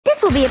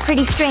This will be a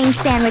pretty strange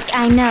sandwich,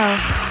 I know.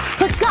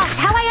 But gosh,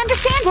 how I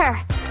understand her!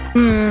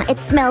 It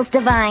smells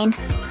divine.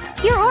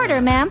 Your order,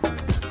 ma'am.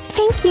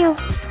 Thank you.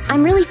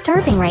 I'm really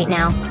starving right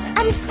now.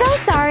 I'm so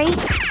sorry.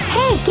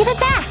 Hey, give it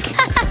back.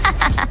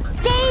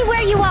 Stay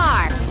where you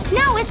are.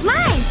 No, it's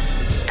mine.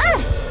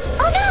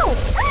 Oh no!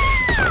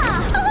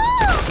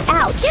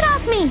 Ouch! Get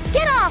off me!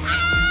 Get off!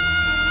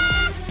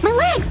 My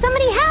leg!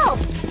 Somebody help!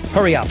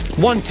 Hurry up.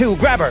 1, 2,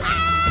 grab her.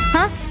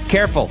 Huh?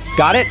 Careful.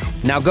 Got it?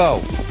 Now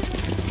go.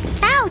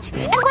 Ouch!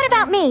 And what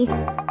about me?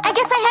 I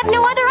guess I have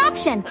no other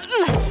option.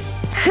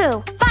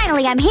 Phew!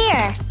 Finally, I'm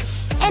here.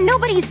 And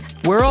nobody's...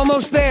 We're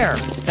almost there.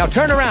 Now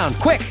turn around,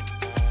 quick.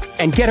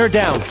 And get her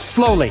down,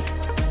 slowly.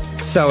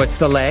 So it's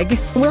the leg?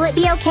 Will it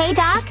be okay,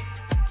 Doc?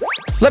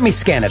 Let me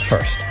scan it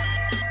first.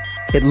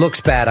 It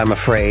looks bad, I'm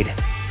afraid.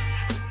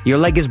 Your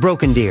leg is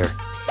broken, dear.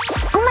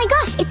 Oh my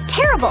gosh, it's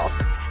terrible.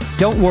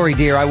 Don't worry,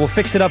 dear. I will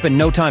fix it up in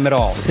no time at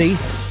all. See?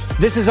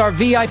 This is our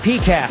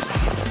VIP cast.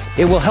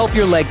 It will help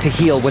your leg to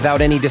heal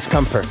without any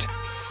discomfort.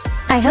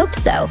 I hope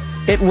so.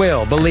 It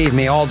will, believe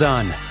me, all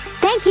done.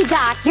 Thank you,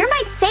 Doc. You're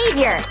my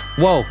savior.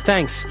 Whoa,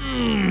 thanks.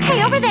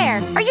 Hey, over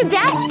there. Are you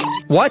deaf?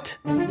 What?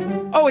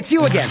 Oh, it's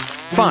you again.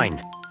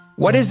 Fine.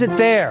 What is it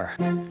there?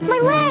 My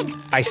leg.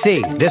 I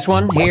see. This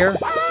one, here.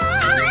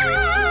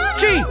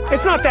 Gee,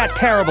 it's not that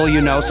terrible,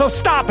 you know, so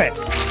stop it.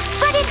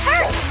 But it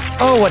hurts.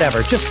 Oh,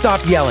 whatever. Just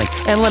stop yelling,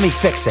 and let me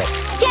fix it.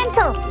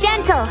 Gentle,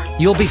 gentle.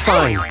 You'll be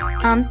fine.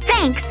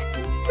 Thanks.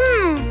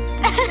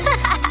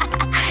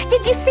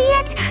 Did you see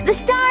it? The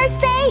stars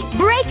say,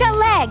 break a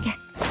leg.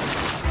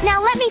 Now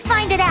let me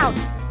find it out.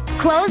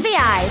 Close the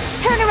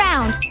eyes, turn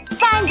around,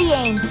 find the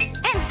aim,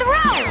 and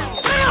throw!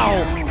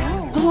 Ow!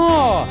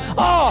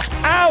 Oh,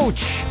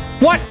 ouch!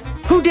 What?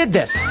 Who did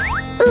this?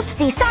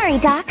 Oopsie, sorry,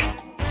 Doc.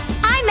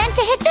 I meant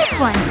to hit this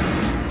one.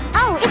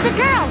 Oh, it's a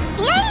girl.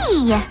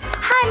 Yay!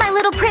 Hi, my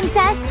little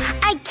princess.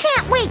 I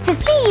can't wait to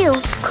see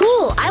you.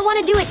 Cool, I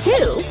want to do it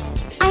too.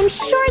 I'm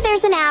sure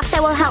there's an app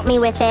that will help me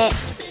with it.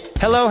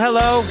 Hello,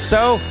 hello.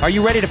 So, are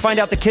you ready to find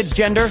out the kid's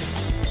gender?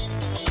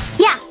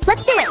 Yeah,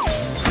 let's do it.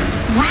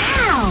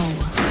 Wow!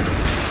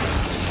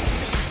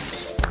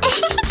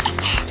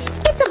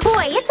 It's a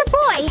boy, it's a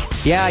boy!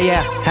 Yeah,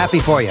 happy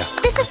for you.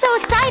 This is so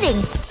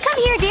exciting! Come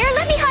here, dear,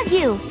 let me hug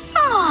you!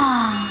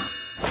 Aww.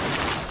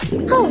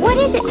 Oh, what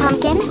is it,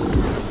 Pumpkin?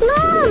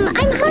 Mom,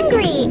 I'm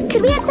hungry!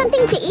 Could we have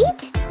something to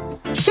eat?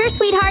 Sure,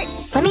 sweetheart.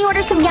 Let me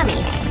order some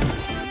yummies.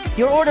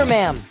 Your order,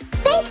 ma'am.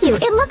 Thank you,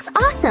 it looks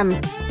awesome!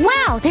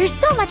 Wow, there's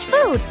so much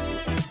food!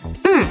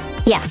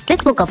 Yeah,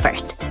 this will go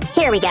first.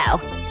 Here we go.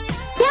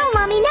 No,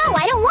 Mommy, no,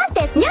 I don't want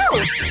this, no!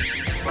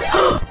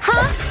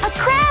 Huh? A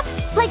crab?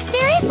 Like,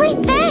 seriously?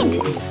 Thanks!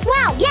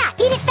 Wow, yeah,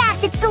 eat it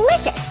fast, it's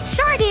delicious!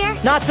 Sure, dear!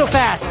 Not so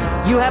fast.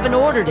 You haven't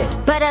ordered it.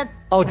 But,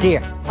 Oh,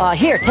 dear.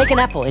 Here, take an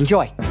apple.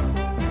 Enjoy.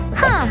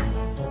 huh.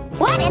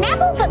 What, an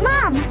apple? But,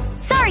 Mom!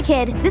 Sorry,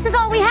 kid, this is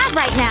all we have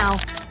right now.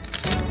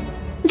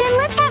 Then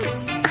let's have...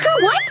 Huh,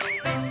 what?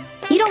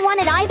 You don't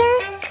want it either?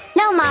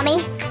 No,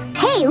 Mommy.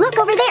 Hey, look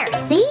over there,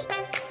 see?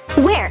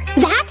 Where?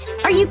 That?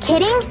 Are you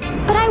kidding?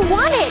 But I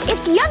want it,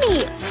 it's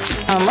yummy!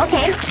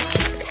 Okay.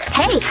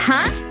 Hey,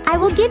 huh? I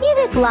will give you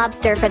this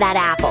lobster for that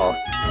apple.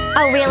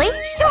 Oh, really?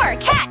 Sure,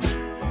 catch!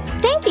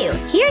 Thank you.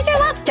 Here's your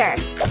lobster.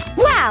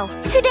 Wow,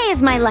 today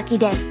is my lucky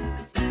day.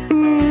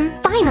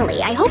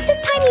 Finally, I hope this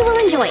time you will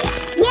enjoy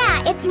it.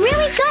 Yeah, it's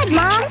really good,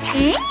 Mom.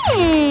 Thank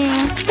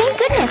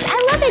goodness, I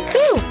love it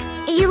too.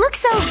 You look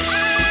so...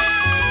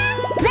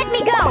 Let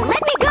me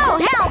go,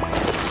 help!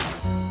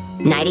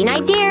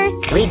 Nighty-night, dears.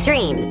 Sweet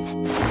dreams.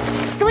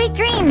 Sweet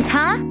dreams,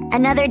 huh?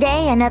 Another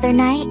day, another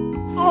night.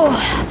 Oh,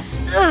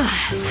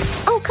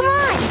 come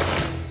on!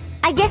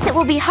 I guess it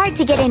will be hard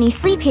to get any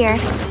sleep here.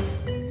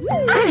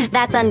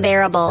 That's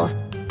unbearable.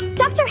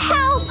 Doctor,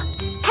 help!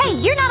 Hey,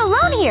 you're not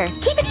alone here!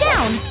 Keep it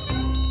down!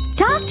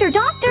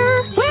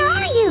 Doctor, where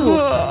are you?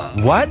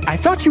 What? I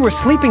thought you were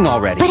sleeping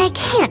already. But I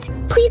can't.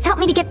 Please help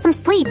me to get some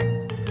sleep.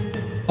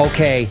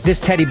 Okay, this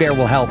teddy bear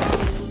will help.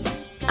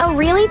 Oh,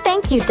 really?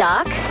 Thank you,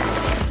 Doc.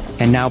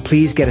 And now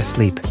please get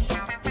asleep.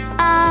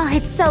 Oh,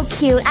 it's so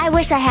cute. I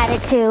wish I had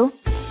it too.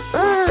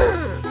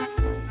 Ugh.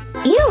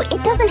 Ew,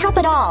 it doesn't help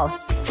at all.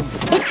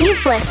 It's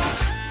useless.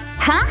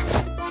 Huh?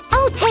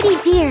 Oh, Teddy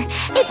dear.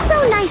 It's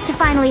so nice to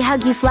finally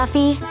hug you,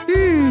 Fluffy.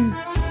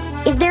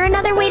 Is there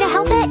another way to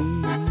help it?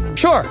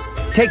 Sure.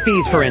 Take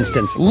these, for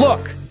instance.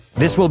 Look!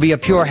 This will be a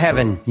pure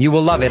heaven. You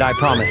will love it, I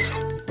promise.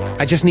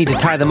 I just need to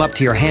tie them up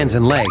to your hands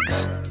and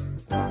legs.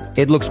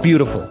 It looks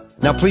beautiful.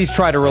 Now please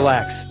try to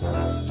relax.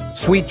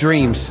 Sweet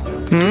dreams.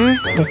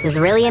 This is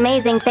really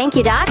amazing. Thank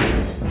you, Doc.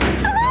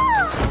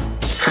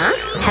 Huh?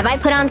 Have I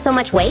put on so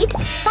much weight?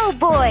 Oh,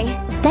 boy.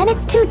 Then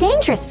it's too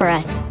dangerous for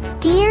us.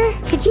 Dear,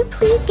 could you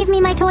please give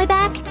me my toy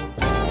back?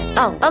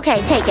 Oh,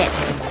 okay, take it.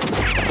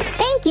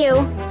 Thank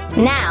you.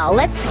 Now,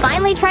 let's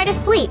finally try to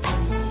sleep.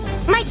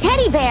 My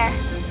teddy bear.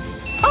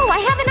 Oh, I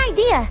have an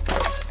idea.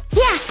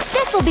 Yeah,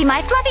 this will be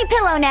my fluffy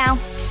pillow now.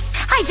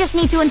 I just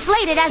need to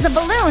inflate it as a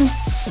balloon.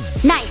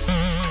 Nice.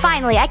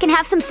 Finally, I can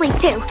have some sleep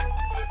too.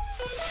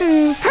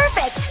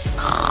 Perfect.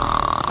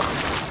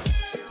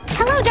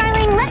 Hello,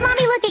 darling. Let Mommy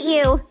look at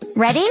you.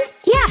 Ready?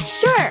 Yeah,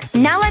 sure.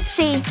 Now let's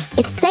see.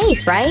 It's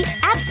safe, right?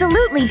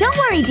 Absolutely. Don't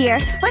worry, dear.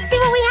 Let's see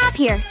what we have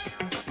here.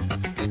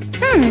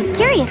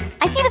 Curious.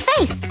 I see the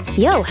face.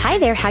 Yo, hi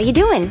there, how you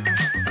doing?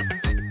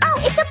 Oh,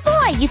 it's a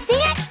boy. You see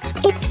it?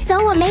 It's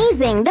so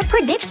amazing. The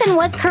prediction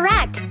was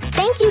correct.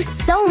 Thank you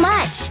so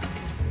much.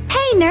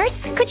 Hey, nurse.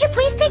 Could you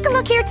please take a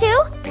look here,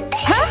 too?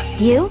 Huh?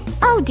 You?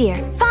 Oh, dear.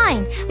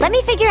 Fine. Let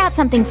me figure out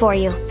something for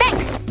you.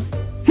 Thanks.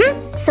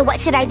 So what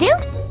should I do?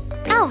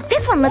 Oh,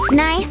 this one looks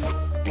nice.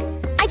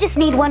 I just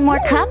need one more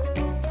cup.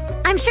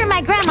 I'm sure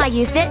my grandma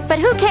used it, but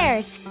who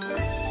cares?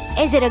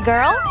 Is it a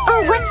girl?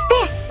 Oh, what's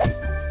this?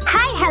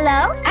 Hi,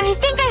 hello. I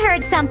think I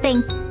heard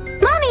something.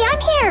 Mommy, I'm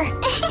here.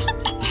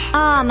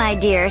 Oh, my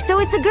dear. So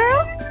it's a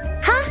girl?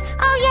 Huh?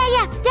 Oh,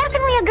 yeah.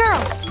 Definitely a girl.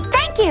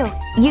 Thank you.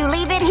 You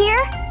leave it here?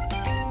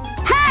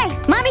 Hi,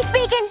 Mommy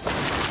speaking.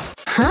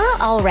 Huh?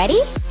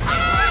 Already?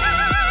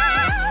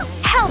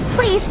 Help,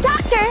 please,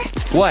 doctor.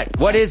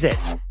 What is it?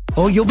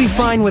 Oh, you'll be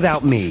fine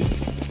without me.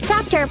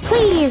 Doctor,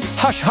 please.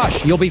 Hush,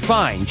 hush, you'll be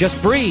fine.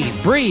 Just breathe.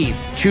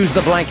 Choose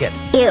the blanket.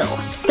 Ew,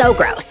 so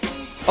gross.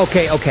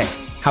 Okay.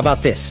 How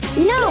about this?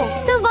 No,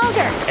 so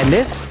vulgar. And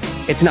this?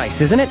 It's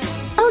nice, isn't it?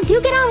 Oh,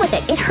 do get on with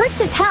it. It hurts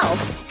as hell.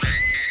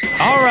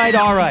 All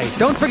right.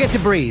 Don't forget to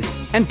breathe.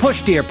 And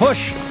push, dear,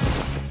 push.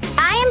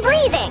 I am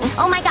breathing.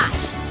 Oh my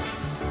gosh.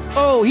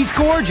 Oh, he's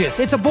gorgeous.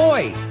 It's a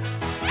boy.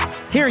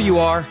 Here you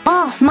are.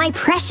 Oh, my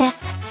precious.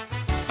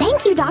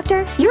 Thank you,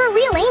 doctor. You're a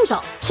real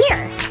angel.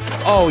 Here.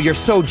 Oh, you're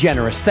so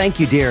generous. Thank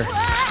you, dear.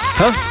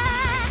 Huh?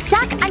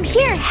 Doc, I'm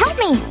here. Help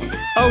me.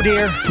 Oh,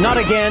 dear. Not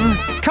again.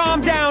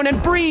 Calm down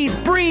and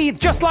breathe.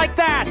 Just like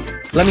that.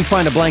 Let me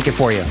find a blanket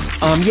for you.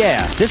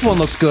 Yeah, this one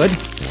looks good.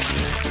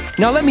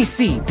 Now let me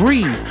see.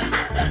 Breathe.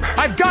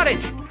 I've got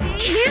it.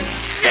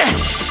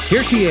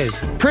 Here she is.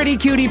 Pretty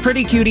cutie.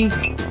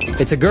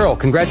 It's a girl.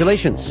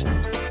 Congratulations.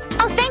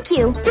 Oh, thank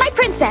you. My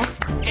princess.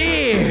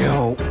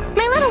 Ew.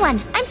 My little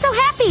one. I'm so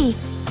happy.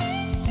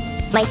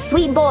 My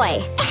sweet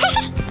boy.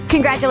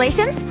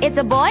 Congratulations. It's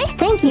a boy?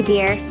 Thank you,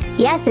 dear.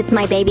 Yes, it's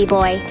my baby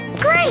boy.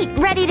 Great.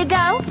 Ready to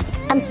go?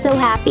 I'm so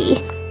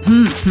happy.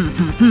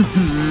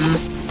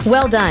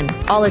 Well done.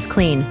 All is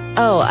clean.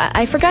 Oh,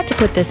 I forgot to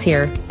put this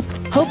here.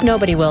 Hope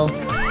nobody will.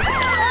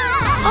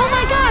 Oh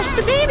my gosh,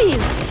 the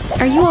babies!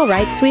 Are you all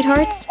right,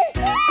 sweethearts?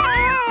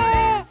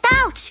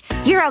 Ouch.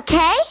 You're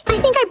okay? I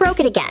think I broke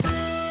it again.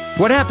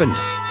 What happened?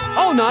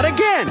 Oh, not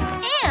again.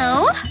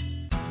 Ew.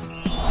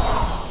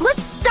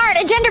 Let's start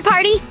a gender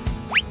party.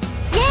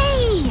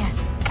 Yay!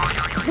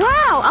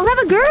 Wow, I'll have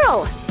a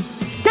girl.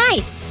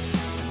 Nice!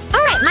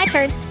 Alright, my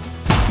turn.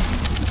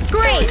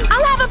 Great!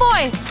 I'll have a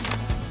boy!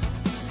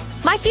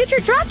 My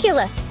future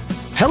Dracula!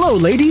 Hello,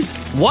 ladies.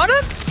 What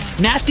up?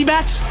 Nasty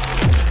bats?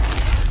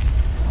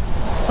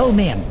 Oh,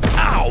 man.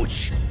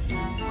 Ouch!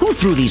 Who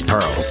threw these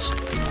pearls?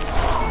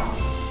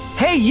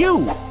 Hey,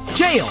 you!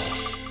 Jail!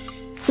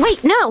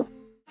 Wait, no.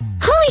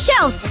 Holy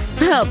shells!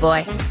 Oh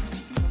boy.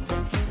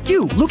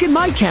 You, look at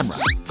my camera.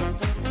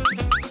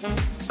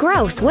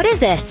 Gross, what is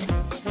this?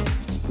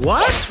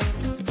 What?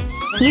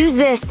 Use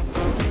this.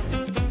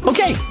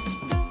 Okay.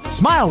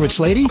 Smile, rich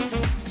lady.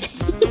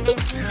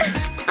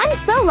 I'm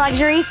so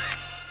luxury.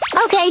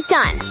 Okay,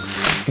 done.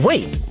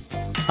 Wait.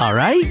 All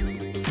right.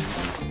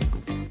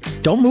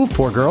 Don't move,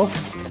 poor girl.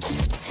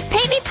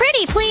 Paint me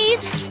pretty,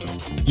 please!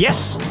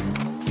 Yes.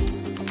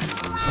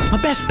 My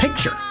best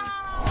picture.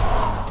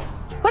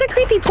 What a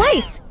creepy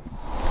place!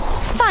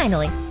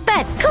 Finally,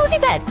 bed, cozy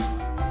bed!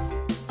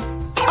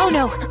 Oh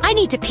no, I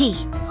need to pee.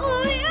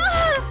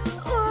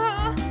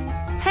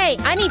 Hey,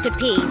 I need to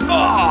pee.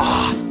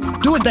 Oh,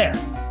 do it there.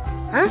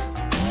 Huh?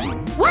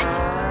 What?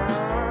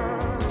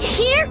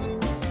 Here?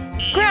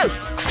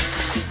 Gross.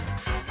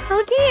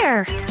 Oh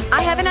dear,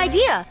 I have an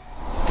idea.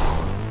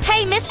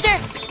 Hey, mister!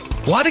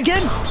 What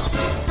again?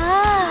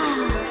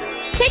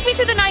 Take me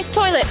to the nice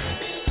toilet.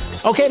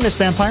 Okay, Miss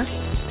Vampire.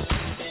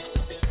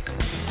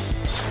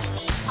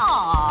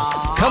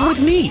 Aww. Come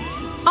with me.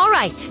 All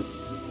right.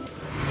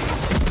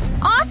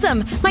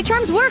 Awesome! My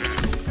charms worked.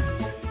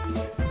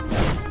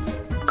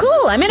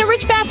 Cool, I'm in a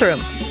rich bathroom.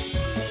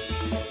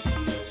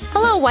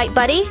 Hello, white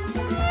buddy.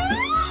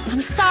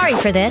 I'm sorry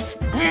for this.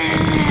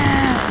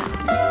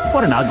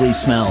 What an ugly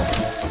smell.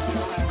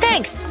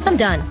 Thanks, I'm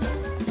done.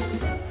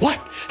 What?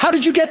 How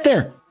did you get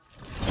there?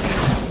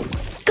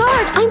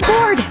 Guard, I'm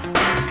bored.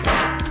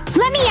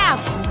 Let me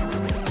out.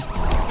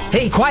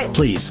 Hey, quiet,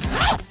 please.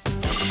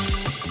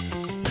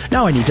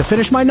 Now I need to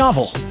finish my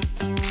novel.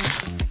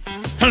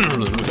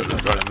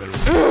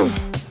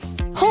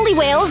 Holy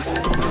whales.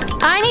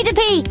 I need to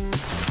pee.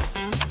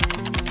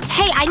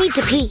 Hey, I need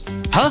to pee.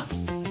 Huh?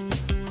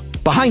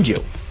 Behind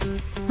you.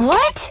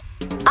 What?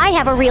 I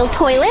have a real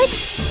toilet.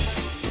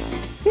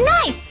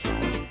 Nice.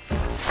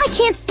 I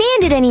can't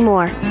stand it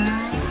anymore.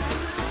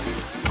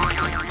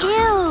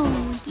 Ew.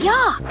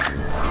 Yuck.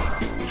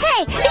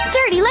 Hey, it's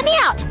dirty. Let me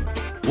out.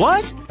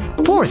 What?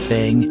 Poor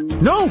thing.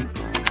 No.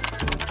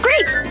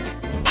 Great.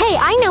 Hey,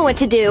 I know what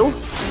to do.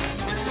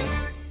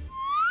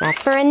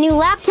 That's for a new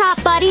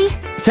laptop, buddy.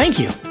 Thank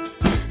you.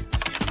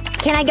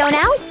 Can I go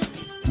now?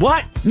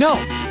 What? No.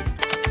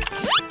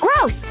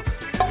 Gross!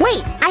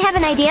 Wait, I have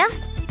an idea.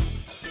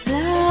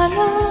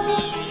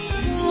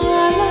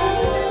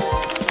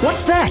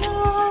 What's that?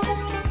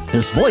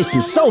 This voice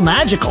is so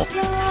magical.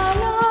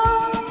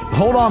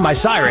 Hold on, my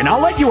siren.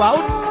 I'll let you out.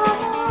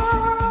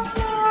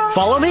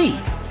 Follow me.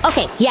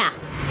 Okay, yeah.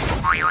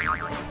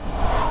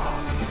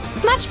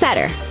 Much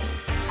better.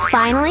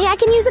 Finally, I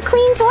can use a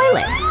clean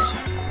toilet.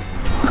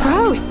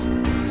 Gross.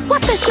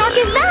 What the shark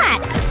is that?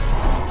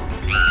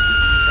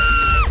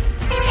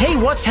 Hey,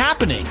 what's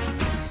happening?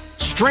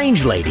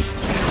 Strange lady.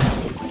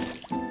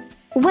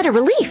 What a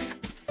relief.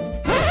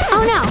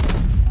 Oh no.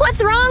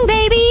 What's wrong,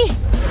 baby?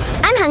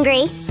 I'm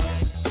hungry.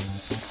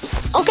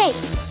 Okay,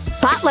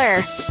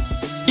 butler.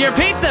 Your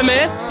pizza,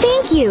 miss!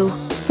 Thank you.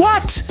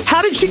 What?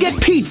 How did she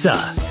get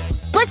pizza?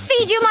 Let's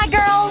feed you, my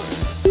girl.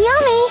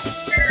 Yummy.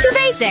 Too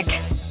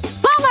basic.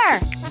 Butler!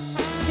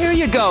 Here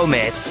you go,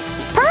 miss.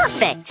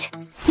 Perfect.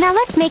 Now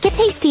let's make it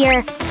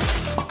tastier.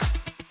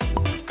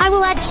 I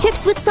will add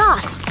chips with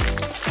sauce.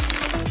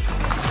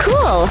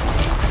 Cool.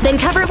 Then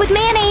cover it with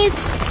mayonnaise.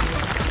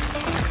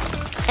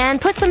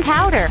 And put some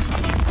powder.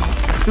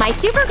 My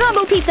super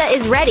combo pizza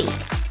is ready.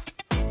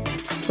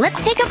 Let's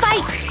take a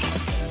bite.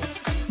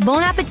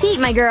 Bon appetit,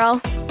 my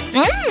girl.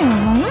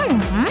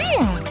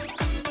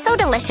 So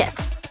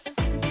delicious.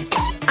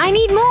 I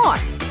need more.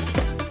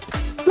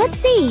 Let's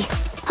see.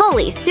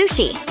 Holy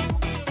sushi.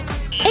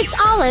 It's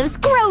olives.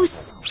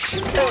 Gross.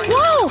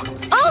 Whoa!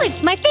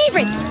 Olives, my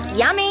favorites.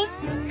 Yummy.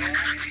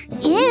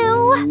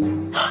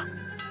 Ew.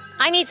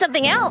 I need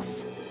something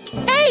else.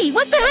 Hey,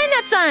 what's behind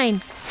that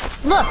sign?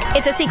 Look,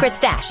 it's a secret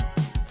stash.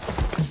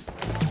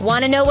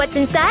 Want to know what's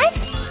inside?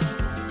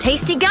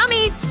 Tasty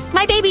gummies.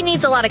 My baby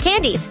needs a lot of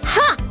candies.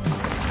 Ha!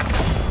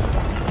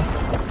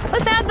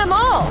 Let's add them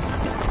all.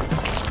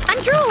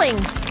 I'm drooling.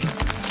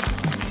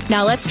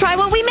 Now let's try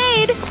what we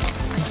made.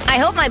 I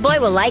hope my boy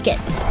will like it.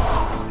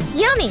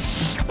 Yummy.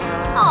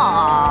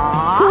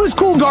 Aww. Who's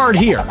cool guard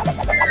here?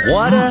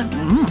 What a...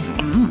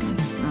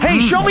 Hey,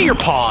 show me your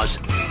paws.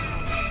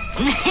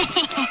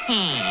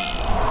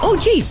 Oh,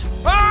 jeez.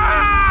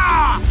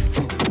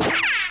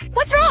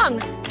 What's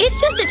wrong? It's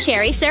just a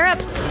cherry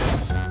syrup.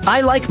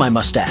 I like my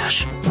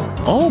mustache.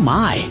 Oh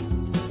my.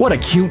 What a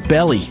cute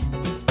belly.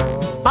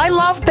 I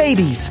love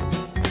babies.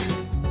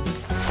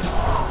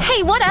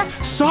 Hey, what a...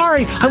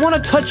 Sorry, I want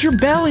to touch your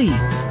belly.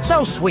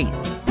 So sweet.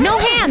 No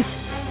hands.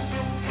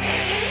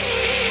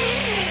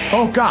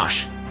 Oh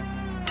gosh.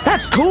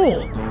 That's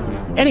cool.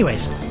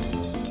 Anyways.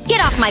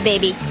 Get off my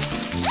baby.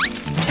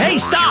 Hey,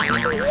 stop!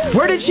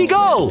 Where did she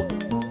go?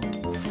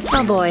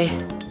 Oh boy.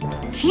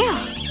 Phew.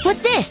 What's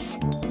this?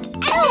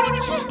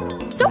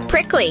 Ouch. So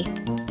prickly.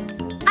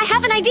 I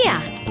have an idea.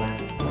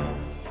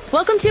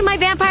 Welcome to my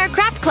vampire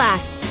craft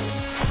class.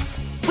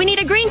 We need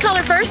a green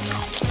color first.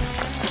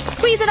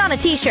 Squeeze it on a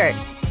t-shirt.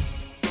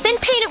 Then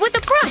paint it with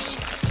a brush.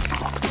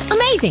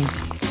 Amazing.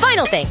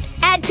 Final thing,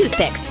 add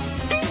toothpicks.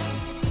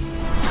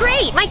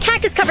 Great, my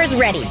cactus cover's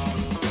ready.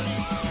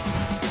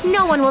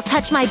 No one will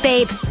touch my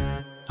babe.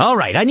 All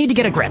right, I need to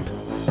get a grip.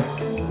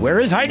 Where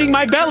is hiding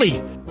my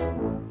belly?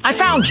 I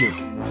found you.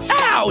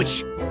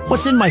 Ouch!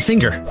 What's in my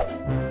finger?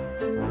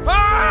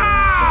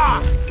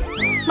 Ah!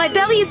 My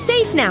belly is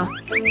safe now.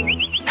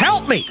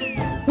 Help me!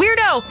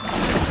 Weirdo!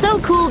 So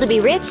cool to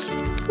be rich.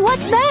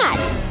 What's that?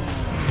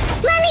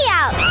 Let me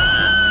out.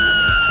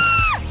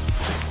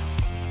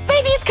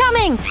 Baby's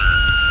coming!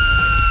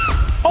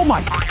 Oh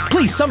my!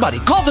 Please, somebody,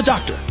 call the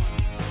doctor.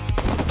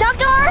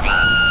 Doctor?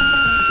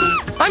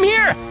 I'm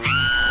here!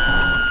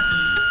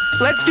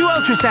 Let's do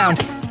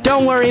ultrasound.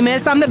 Don't worry,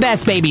 miss. I'm the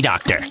best baby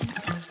doctor.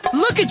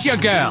 Look at your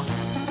girl!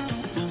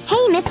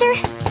 Hey, mister.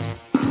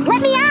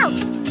 Let me out.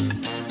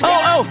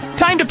 Oh,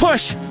 time to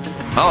push.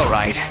 All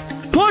right.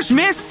 Push,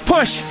 miss.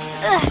 Push.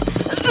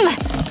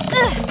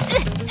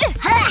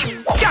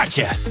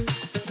 Gotcha.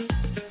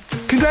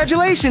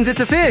 Congratulations,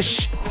 it's a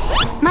fish.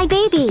 My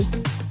baby.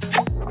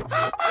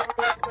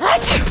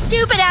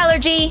 Stupid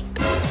allergy.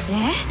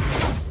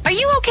 Are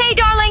you okay,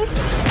 darling?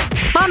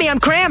 Mommy, I'm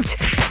cramped.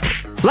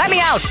 Let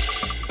me out.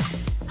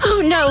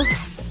 Oh no.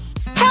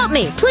 Help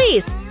me,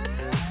 please.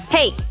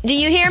 Hey, do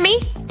you hear me?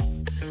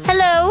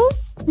 Hello?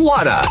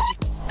 What a...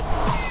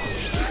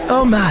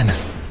 Oh, man.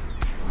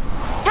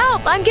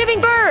 Help, I'm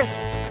giving birth.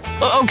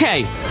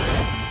 Okay.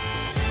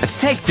 Let's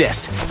take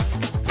this.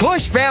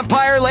 Push,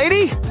 vampire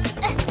lady.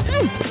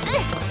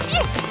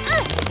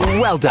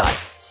 Well done.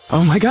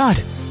 Oh my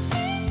god.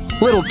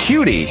 Little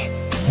cutie.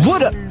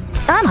 What a...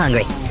 I'm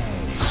hungry.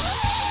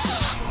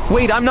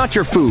 Wait, I'm not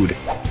your food.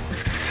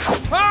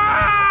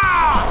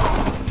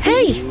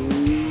 Hey,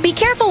 be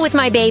careful with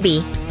my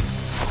baby.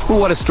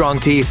 What a strong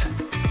teeth.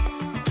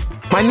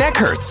 My neck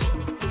hurts.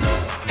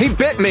 He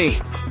bit me.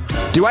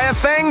 Do I have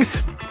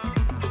fangs?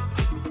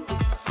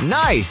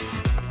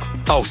 Nice.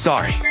 Oh,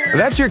 sorry.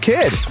 That's your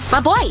kid. My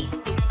boy.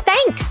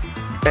 Thanks.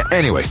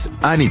 Anyways,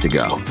 I need to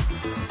go.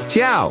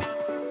 Ciao.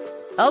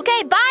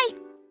 Okay, bye.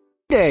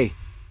 Hey.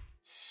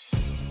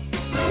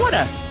 What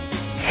a...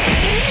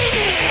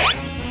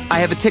 I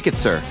have a ticket,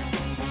 sir.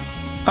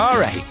 All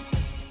right.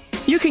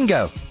 You can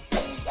go.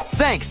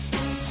 Thanks.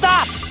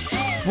 Stop!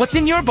 What's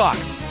in your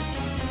box?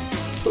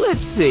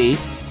 Let's see.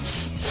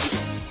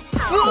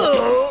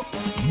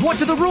 What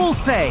do the rules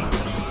say?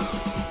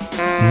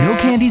 No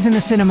candies in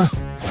the cinema.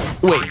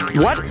 Wait,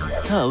 what?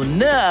 Oh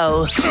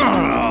no!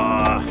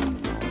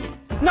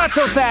 Not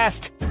so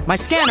fast! My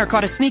scanner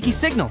caught a sneaky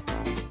signal.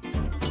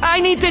 I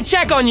need to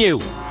check on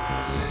you!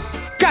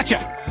 Gotcha!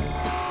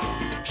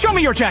 Show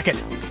me your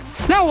jacket!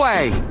 No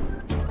way!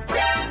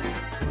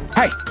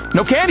 Hey,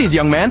 no candies,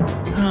 young man!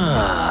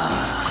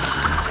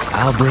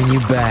 I'll bring you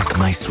back,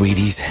 my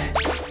sweeties.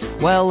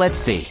 Well, let's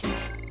see.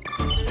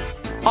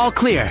 All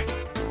clear.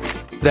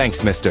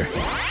 Thanks, mister.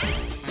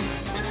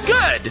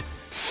 Good!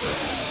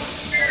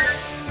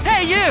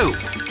 Hey, you!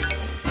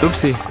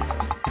 Oopsie.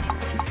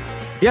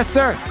 Yes,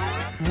 sir.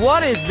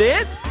 What is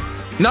this?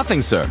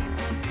 Nothing, sir.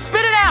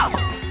 Spit it out!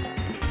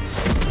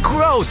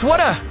 Gross, what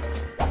a...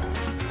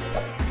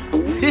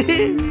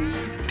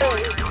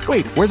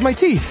 Wait, where's my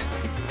teeth?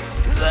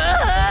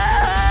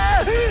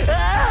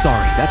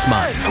 Sorry, that's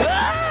mine.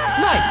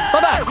 Nice,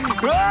 bye-bye!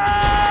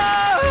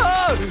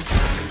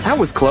 That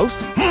was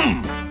close.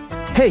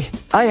 Hey,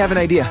 I have an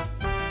idea.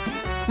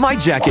 My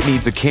jacket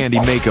needs a candy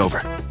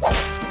makeover.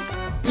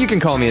 You can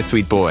call me a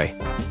sweet boy.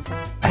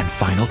 And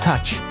final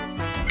touch.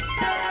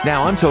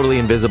 Now I'm totally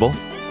invisible.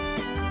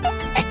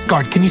 Hey,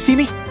 guard, can you see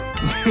me?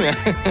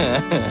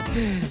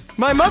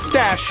 My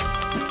mustache!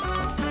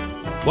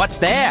 What's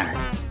there?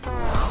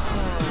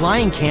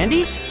 Flying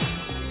candies?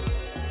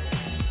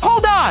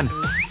 Hold on!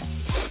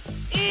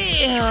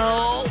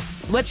 Ew.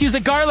 Let's use a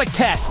garlic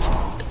test.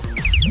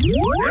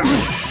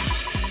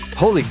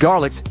 Holy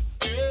garlics.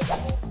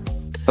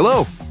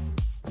 Hello?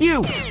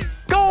 You,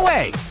 go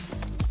away!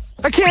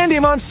 A candy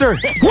monster!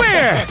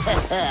 Where?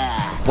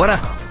 What a...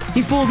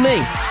 He fooled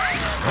me.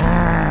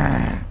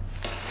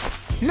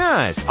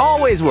 Nice,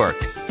 always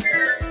worked.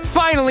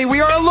 Finally,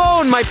 we are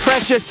alone, my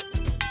precious.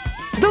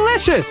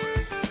 Delicious.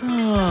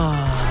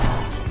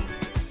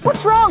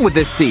 What's wrong with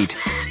this seat?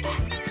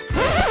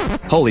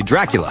 Holy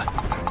Dracula.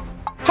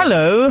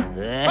 Hello.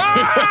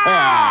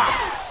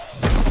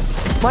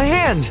 My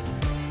hand.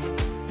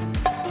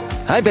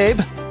 Hi,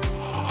 babe.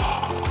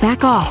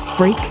 Back off,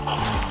 freak.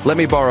 Let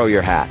me borrow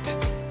your hat.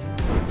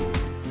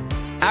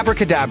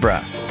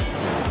 Abracadabra.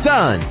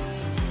 Done.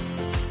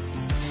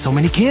 So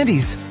many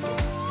candies.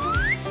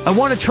 I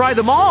want to try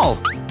them all.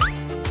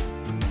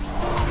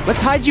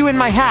 Let's hide you in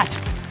my hat.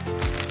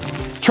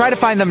 Try to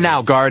find them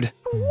now, guard.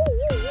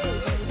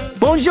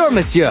 Bonjour,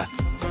 monsieur.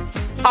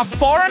 A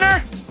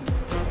foreigner?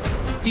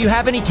 Do you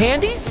have any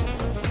candies?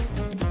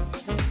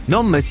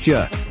 Non,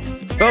 monsieur.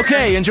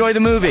 Okay, enjoy the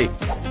movie.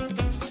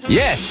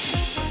 Yes.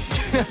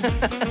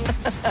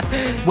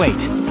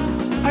 Wait,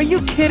 are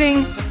you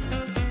kidding?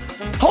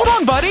 Hold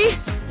on, buddy.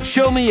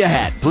 Show me your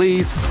hat,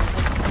 please.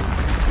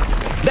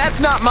 That's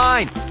not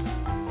mine.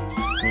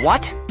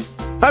 What?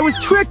 I was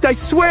tricked, I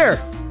swear.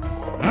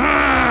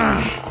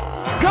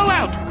 Go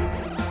out!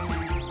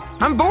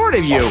 I'm bored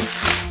of you.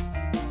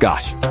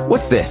 Gosh,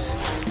 what's this?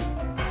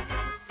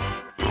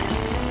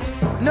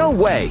 No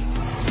way.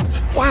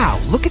 Wow,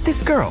 look at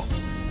this girl.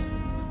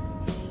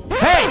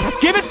 Hey,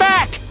 give it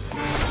back!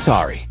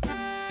 Sorry.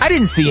 I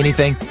didn't see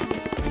anything.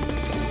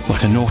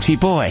 What a naughty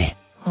boy.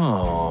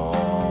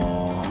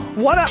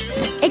 What a...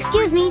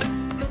 Excuse me.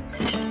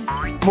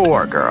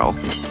 Poor girl.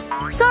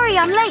 Sorry,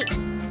 I'm late.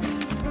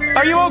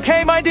 Are you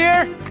okay, my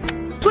dear?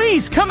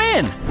 Please, come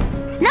in.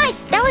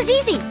 Nice, that was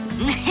easy.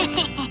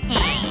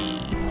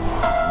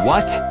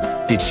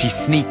 What? Did she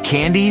sneak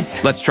candies?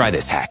 Let's try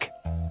this hack.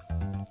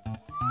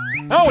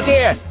 Oh,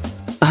 dear.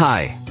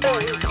 Hi.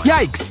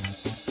 Yikes.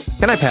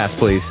 Can I pass,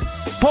 please?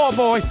 Poor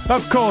boy,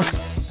 of course.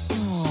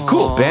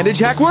 Cool, bandage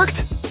hack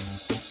worked?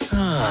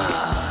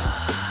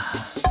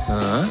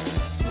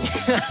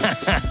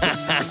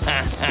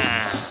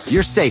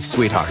 You're safe,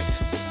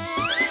 sweethearts.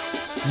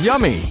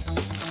 Yummy.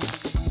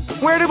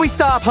 Where did we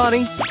stop,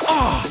 honey?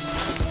 Oh.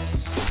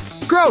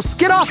 Gross,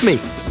 get off me.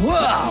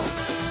 Whoa.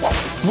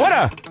 What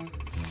a...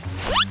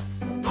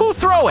 Who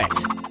throw it?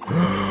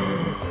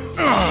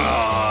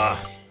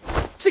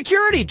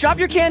 Security, drop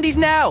your candies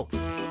now.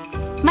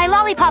 My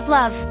lollipop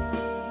love.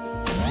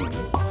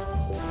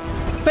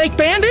 Fake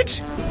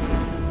bandage?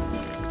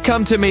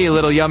 Come to me,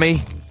 little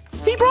yummy.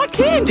 He brought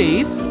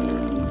candies?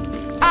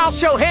 I'll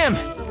show him.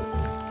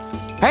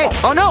 Hey,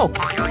 oh no!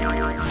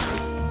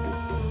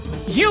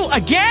 You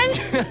again?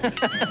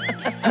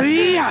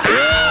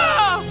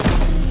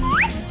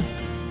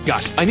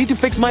 Gosh, I need to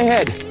fix my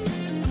head.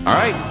 All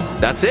right,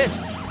 that's it.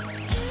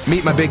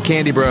 Meet my big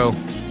candy bro.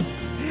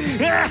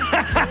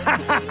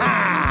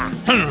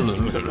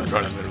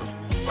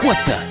 What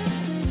the?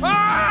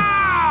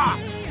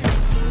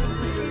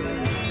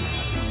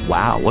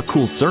 Wow, what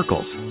cool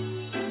circles.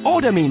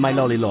 Order me, my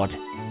lolly lord.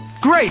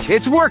 Great,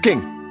 it's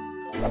working.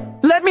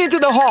 Let me into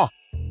the hall.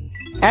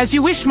 As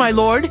you wish, my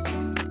lord.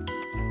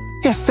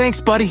 Yeah, thanks,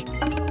 buddy.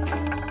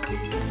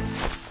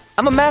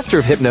 I'm a master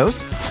of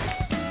hypnose.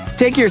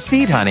 Take your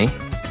seat, honey.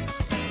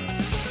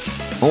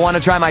 Want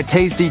to try my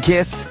tasty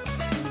kiss?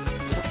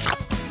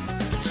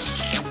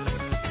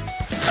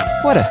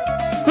 What a...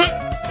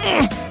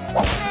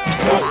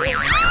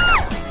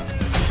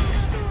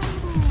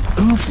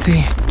 Oops.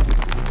 Oopsie.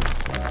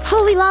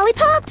 Holy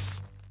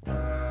lollipops!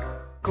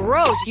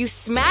 Gross, you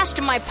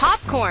smashed my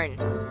popcorn.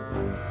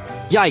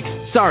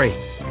 Yikes, sorry.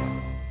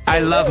 I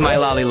love my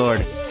lolly lord.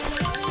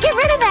 Get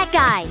rid of that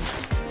guy!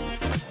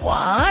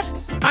 What?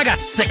 I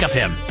got sick of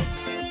him.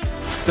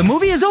 The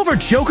movie is over,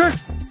 Joker!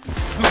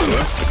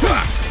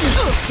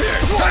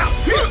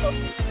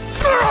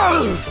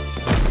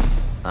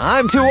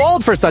 I'm too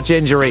old for such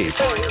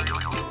injuries.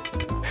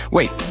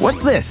 Wait,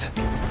 what's this?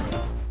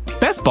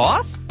 Best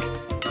boss?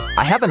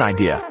 I have an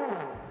idea.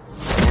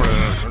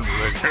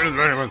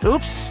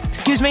 Oops,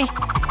 excuse me.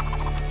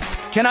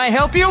 Can I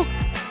help you?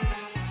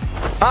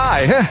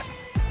 Hi.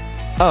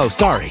 Oh,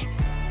 sorry.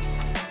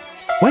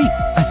 Wait,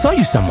 I saw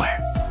you somewhere.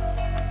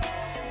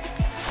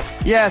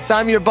 Yes,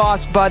 I'm your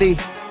boss, buddy.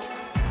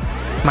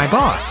 My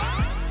boss?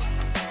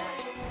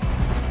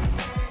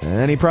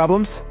 Any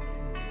problems?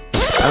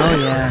 Oh,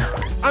 yeah.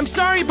 I'm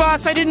sorry,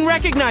 boss, I didn't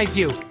recognize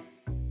you.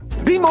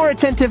 Be more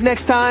attentive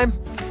next time.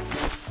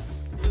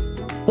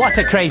 What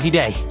a crazy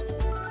day.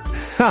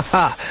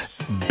 Haha,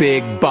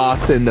 big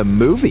boss in the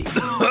movie.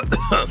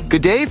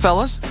 Good day,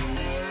 fellas.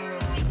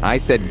 I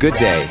said good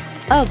day.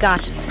 Oh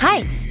gosh,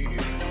 hi.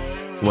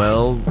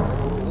 Well,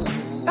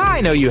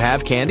 I know you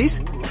have candies.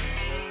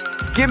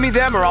 Give me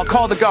them or I'll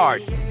call the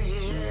guard.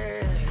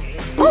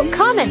 Oh,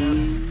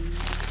 common.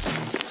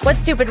 What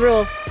stupid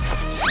rules?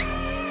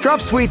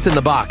 Drop sweets in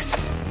the box.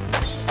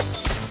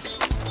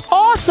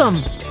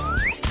 Awesome!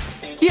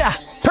 Yeah,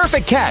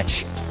 perfect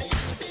catch.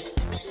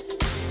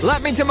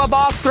 Let me to my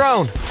boss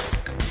throne.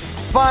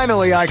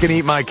 Finally, I can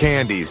eat my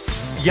candies.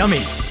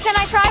 Yummy. Can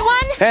I try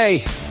one?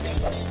 Hey.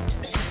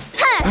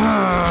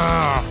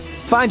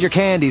 Find your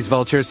candies,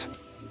 vultures.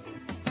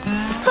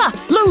 Ha!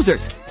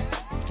 Losers!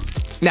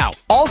 Now,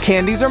 all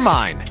candies are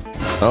mine.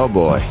 Oh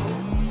boy.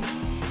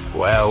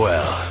 Well,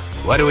 well.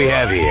 What do we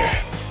have here?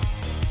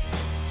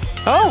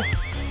 Oh,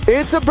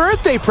 it's a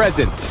birthday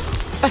present.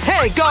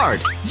 Hey,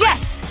 guard.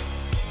 Yes!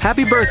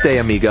 Happy birthday,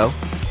 amigo.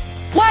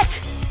 What?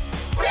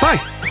 Bye.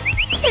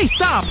 Hey,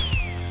 stop!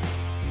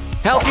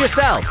 Help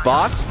yourself,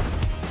 boss.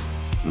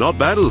 Not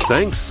bad,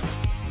 thanks.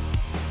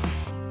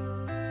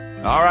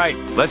 All right,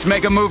 let's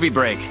make a movie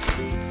break.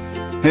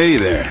 Hey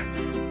there.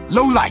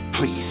 Low light,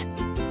 please.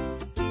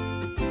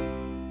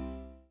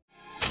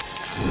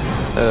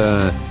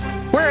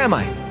 Where am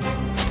I?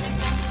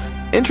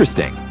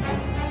 Interesting.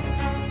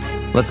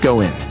 Let's go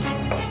in.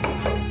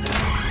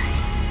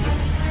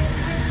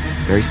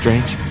 Very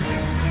strange.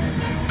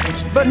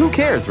 But who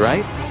cares,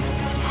 right?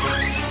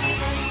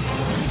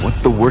 What's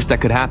the worst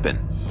that could happen?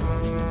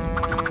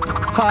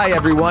 Hi,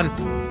 everyone.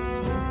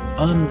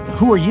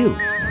 Who are you?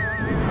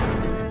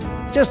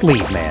 Just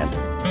leave, man.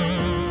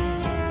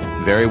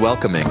 Very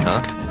welcoming,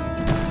 huh?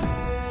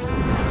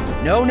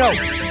 No, no.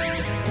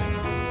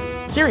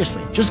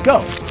 Seriously, just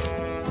go.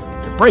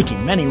 You're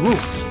breaking many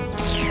rules.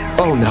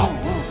 Oh, no.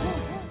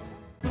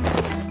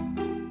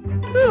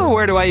 Oh,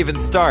 where do I even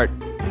start?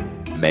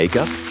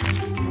 Makeup?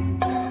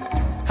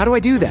 How do I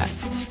do that?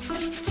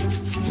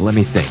 Let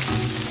me think.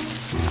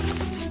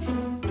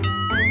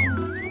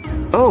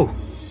 Oh,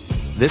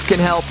 this can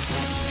help.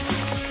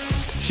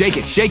 Shake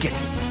it, shake it.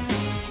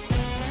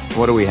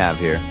 What do we have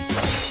here?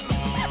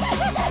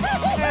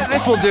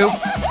 This will do.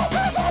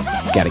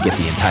 Gotta get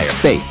the entire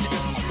face.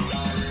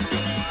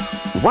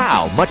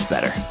 Wow, much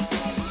better.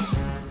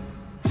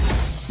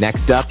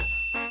 Next up,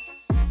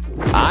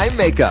 eye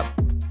makeup.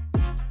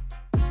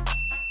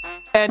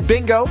 And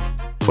bingo,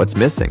 what's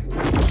missing?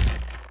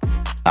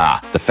 Ah,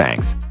 the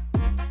fangs.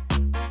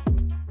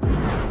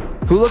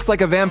 Who looks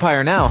like a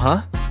vampire now,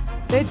 huh?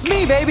 It's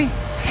me, baby!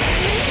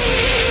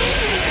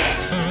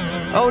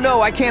 Oh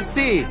no, I can't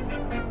see!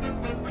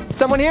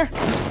 Someone here?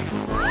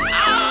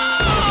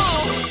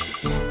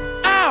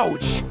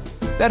 Ouch!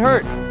 That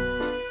hurt.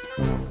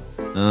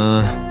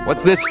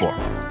 What's this for?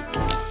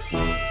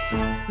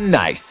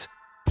 Nice.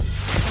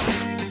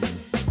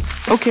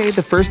 Okay,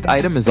 the first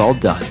item is all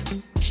done.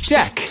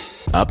 Check!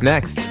 Up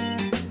next.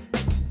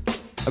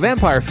 A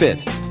vampire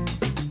fit.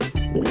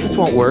 This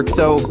won't work,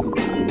 so...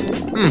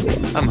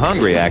 I'm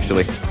hungry,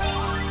 actually.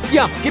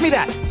 Yum, give me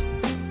that!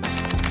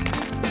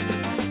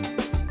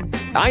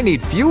 I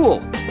need fuel!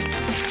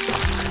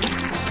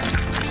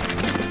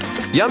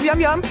 Yum, yum,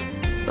 yum!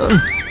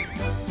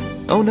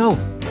 Oh no,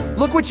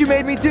 look what you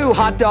made me do,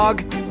 hot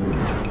dog!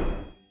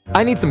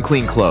 I need some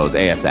clean clothes,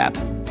 ASAP.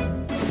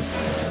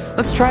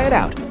 Let's try it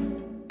out.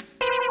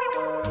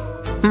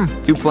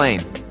 Too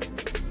plain.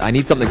 I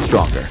need something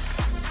stronger.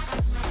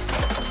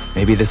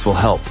 Maybe this will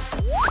help.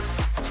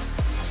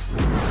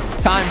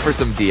 Time for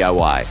some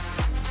DIY.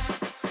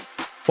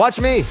 Watch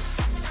me!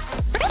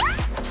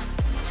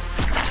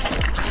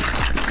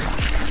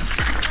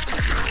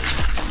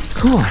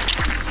 Cool.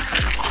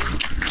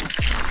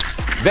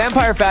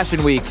 Vampire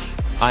Fashion Week,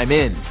 I'm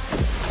in.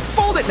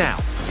 Fold it now!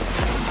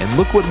 And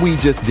look what we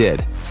just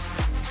did.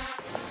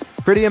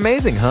 Pretty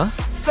amazing, huh?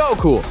 So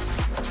cool.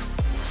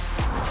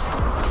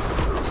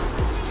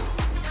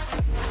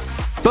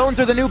 Bones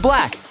are the new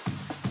black.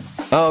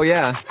 Oh,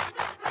 yeah.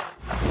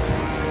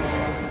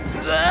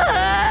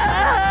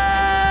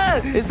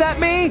 Is that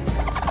me?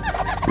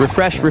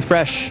 Refresh,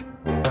 refresh.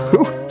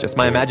 Whew, just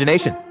my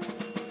imagination.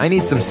 I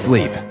need some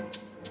sleep.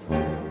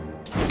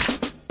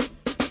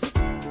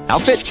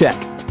 Outfit check.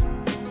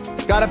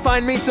 Gotta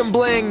find me some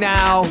bling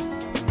now.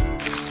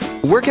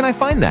 Where can I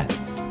find that?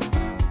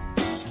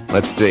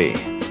 Let's see.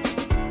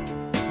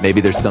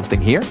 Maybe there's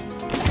something here?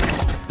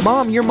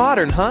 Mom, you're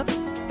modern, huh?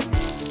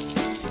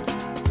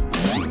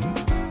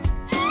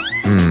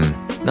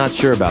 Not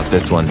sure about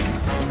this one.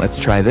 Let's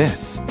try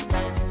this.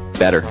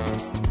 Better.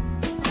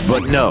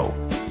 But no.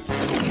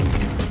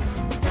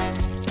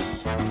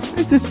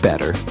 Is this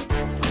better?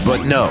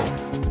 But no.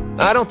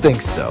 I don't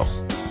think so.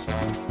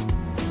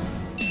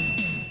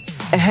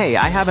 Hey,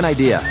 I have an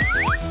idea.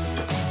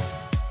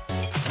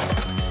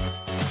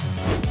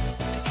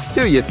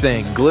 Do your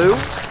thing, glue.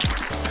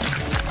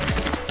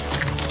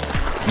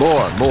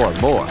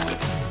 More.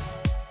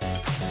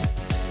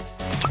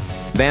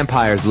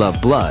 Vampires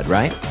love blood,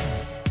 right?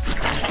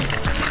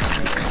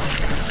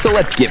 So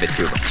let's give it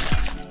to them.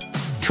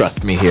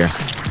 Trust me here.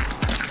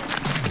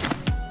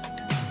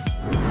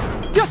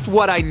 Just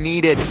what I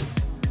needed.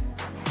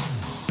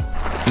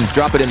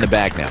 Drop it in the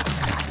bag now.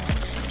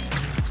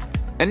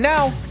 And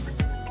now,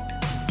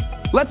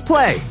 let's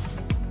play.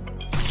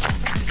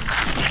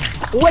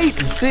 Wait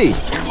and see.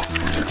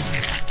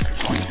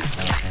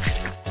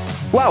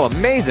 Wow,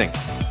 amazing.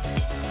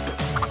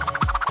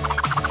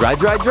 Dry.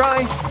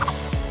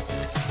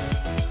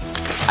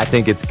 I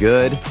think it's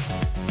good.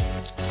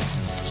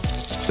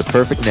 The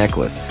perfect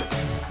necklace.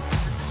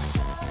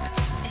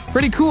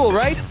 Pretty cool,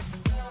 right?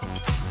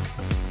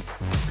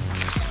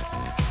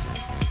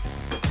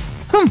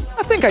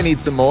 I think I need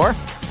some more.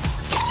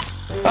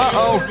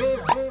 Uh-oh.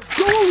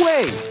 Go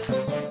away.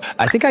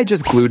 I think I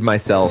just glued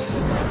myself.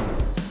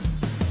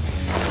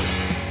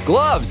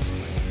 Gloves.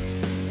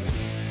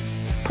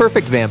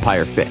 Perfect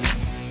vampire fit.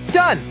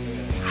 Done.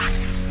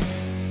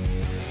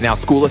 Now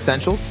school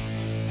essentials.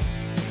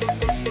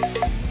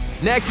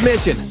 Next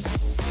mission.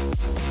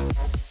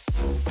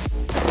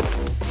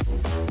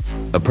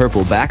 A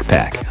purple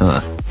backpack,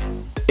 huh?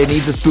 It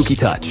needs a spooky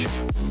touch.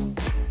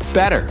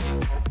 Better.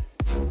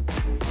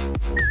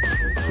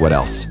 What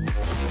else?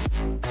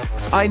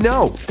 I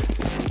know.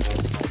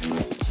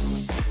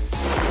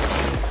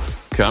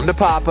 Come to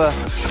Papa.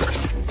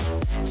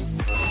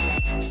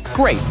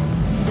 Great.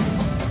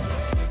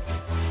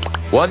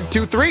 1,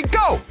 2, 3,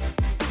 go!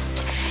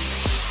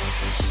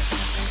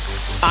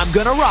 I'm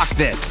gonna rock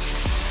this.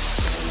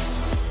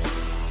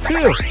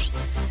 Ew.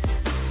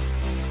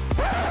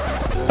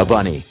 A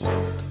bunny.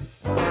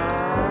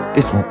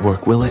 This won't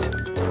work, will it?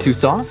 Too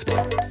soft?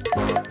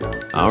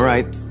 All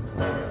right.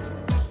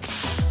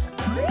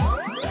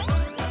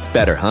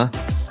 Better, huh?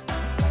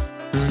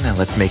 Now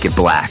let's make it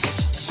black.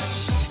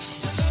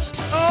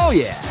 Oh,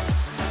 yeah.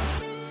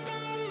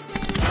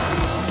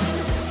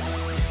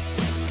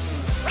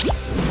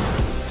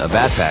 A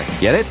backpack,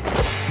 get it?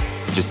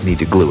 Just need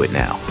to glue it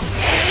now.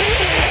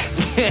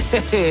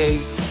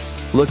 Hey.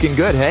 Looking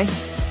good, hey?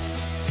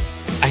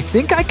 I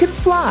think I can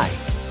fly.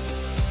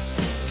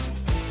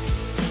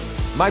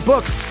 My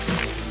books.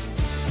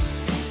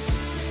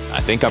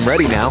 I think I'm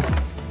ready now.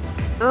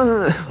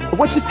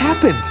 What just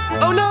happened?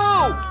 Oh no!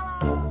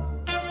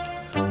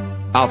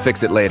 I'll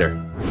fix it later.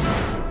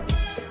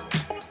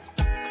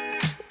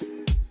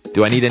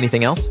 Do I need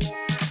anything else?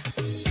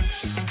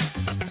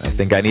 I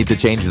think I need to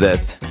change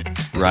this,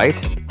 right?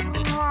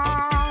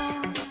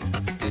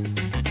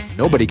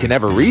 Nobody can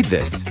ever read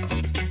this.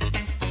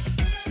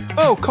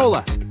 Oh,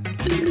 cola.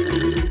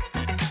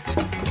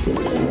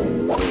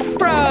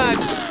 Run!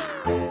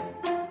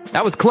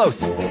 That was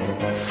close.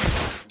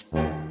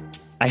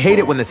 I hate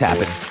it when this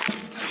happens.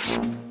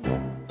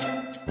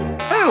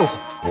 Ew!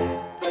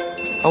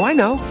 Oh, I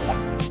know.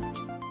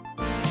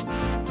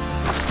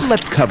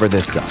 Let's cover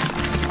this up.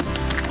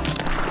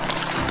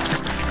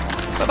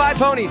 Bye-bye,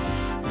 ponies.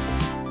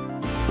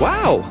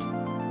 Wow.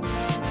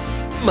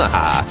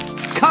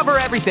 Cover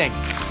everything.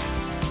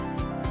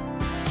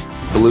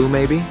 Blue,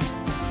 maybe?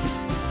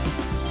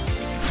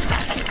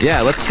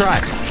 Yeah, let's try.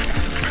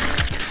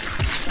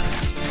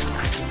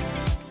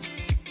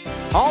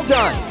 All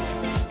done.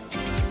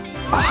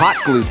 A hot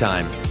glue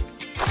time.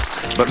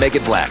 But make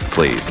it black,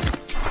 please.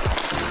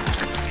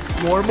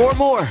 More.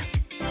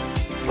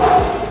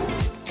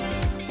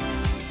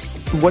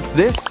 What's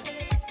this?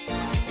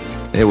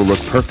 It will look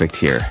perfect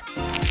here.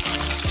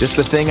 Just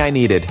the thing I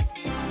needed.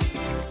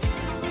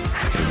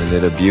 Isn't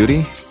it a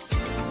beauty?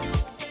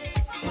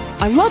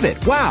 I love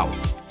it, wow.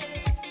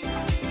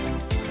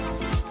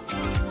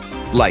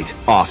 Light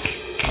off.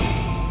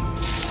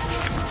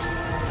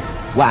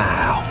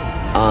 Wow.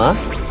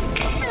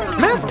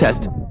 Math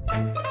test.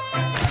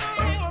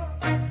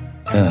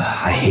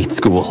 I hate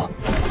school.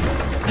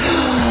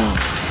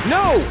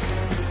 No!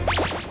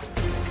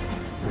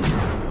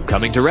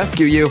 Coming to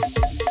rescue you.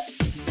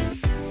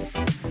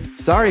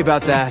 Sorry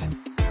about that.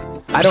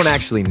 I don't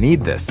actually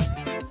need this.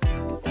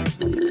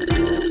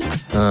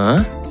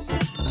 Huh?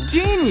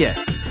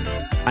 Genius!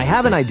 I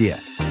have an idea.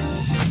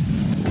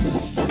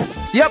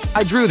 Yep,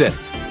 I drew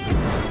this.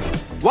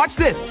 Watch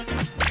this.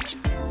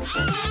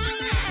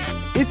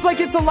 It's like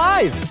it's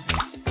alive.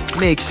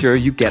 Make sure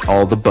you get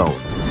all the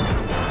bones.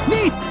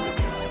 Neat!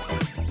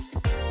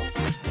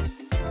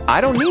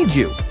 I don't need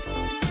you.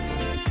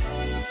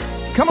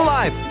 Come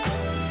alive!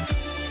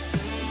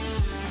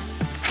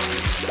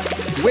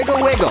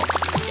 Wiggle, wiggle.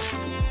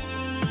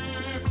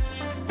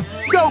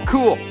 So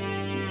cool!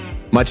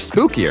 Much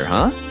spookier,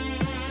 huh?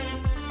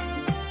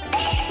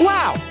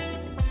 Wow!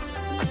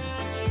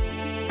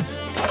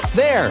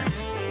 There!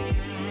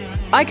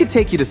 I could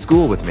take you to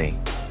school with me.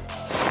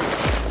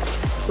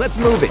 Let's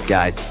move it,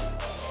 guys.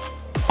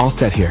 All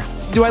set here.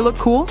 Do I look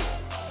cool?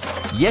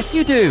 Yes,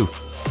 you do.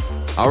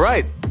 All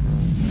right.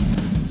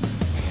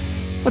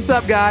 What's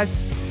up,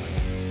 guys?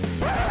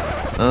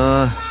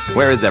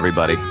 Where is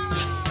everybody?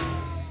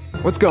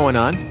 What's going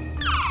on?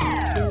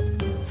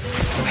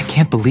 I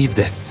can't believe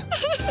this.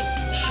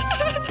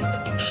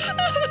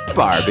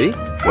 Barbie,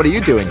 what are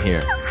you doing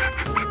here?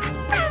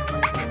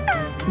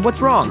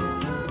 What's wrong?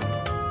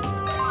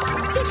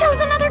 He chose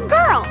another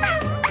girl!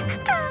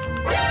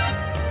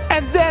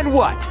 And then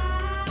what?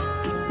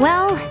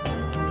 Well,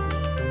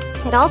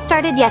 it all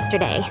started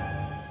yesterday.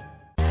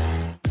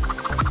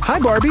 Hi,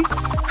 Barbie.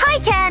 Hi,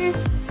 Ken!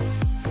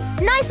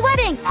 Nice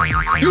wedding!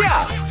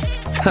 Yeah!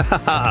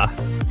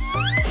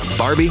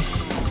 Barbie,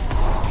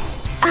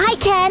 Hi,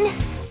 Ken.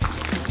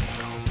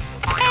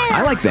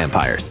 I like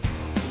vampires.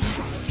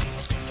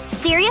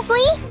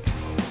 Seriously?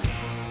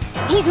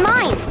 He's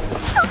mine.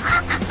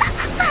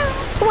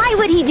 Why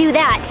would he do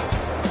that?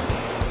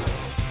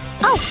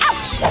 Oh,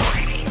 ouch!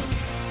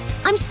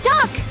 I'm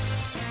stuck.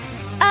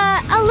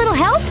 A little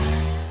help?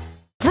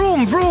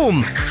 Vroom,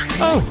 vroom!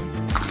 Oh!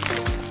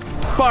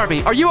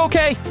 Barbie, are you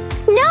okay?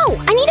 No,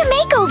 I need a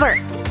makeover.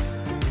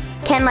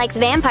 Ken likes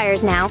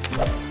vampires now.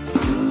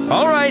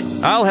 All right,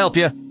 I'll help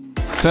you.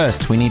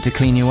 First, we need to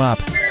clean you up.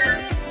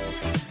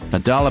 A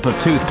dollop of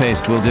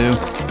toothpaste will do.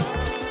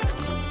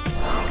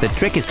 The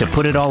trick is to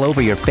put it all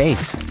over your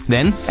face.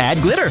 Then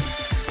add glitter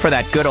for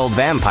that good old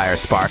vampire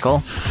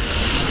sparkle.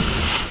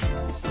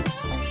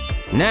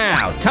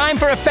 Now, time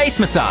for a face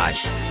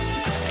massage.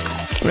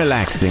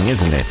 Relaxing,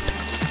 isn't it?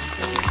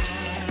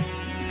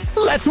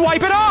 Let's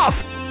wipe it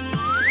off!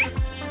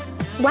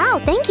 Wow,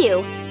 thank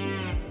you.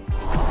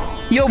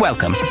 You're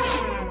welcome.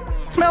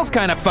 Smells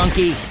kind of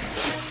funky.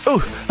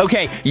 Ooh,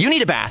 okay, you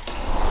need a bath.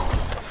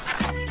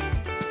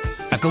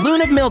 A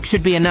gallon of milk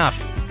should be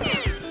enough.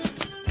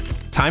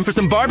 Time for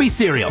some Barbie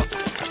cereal.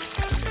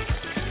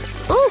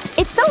 Ooh,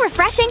 it's so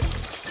refreshing.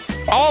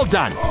 All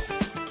done.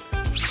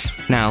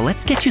 Now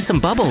let's get you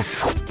some bubbles.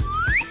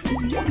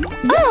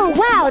 Oh,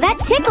 wow, that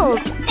tickled.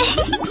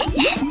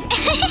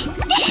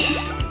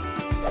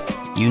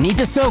 You need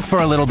to soak for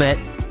a little bit.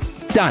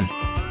 Done.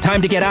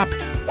 Time to get up.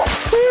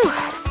 Whew.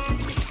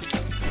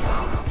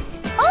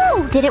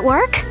 Oh, did it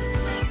work?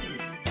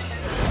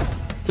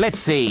 Let's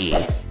see.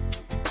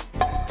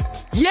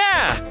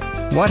 Yeah!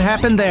 What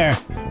happened there?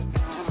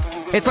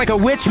 It's like a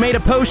witch made a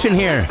potion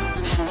here.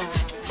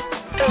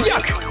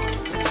 Yuck!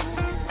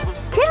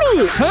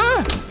 Timmy!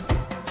 Huh?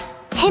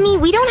 Timmy,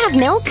 we don't have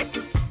milk?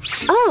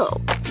 Oh.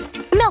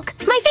 Milk,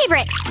 my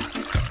favorite!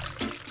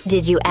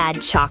 Did you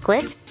add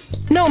chocolate?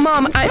 No,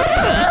 Mom,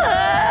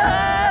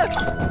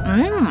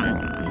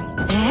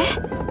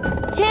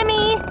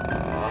 Timmy!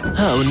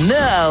 Oh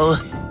no!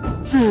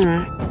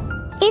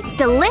 It's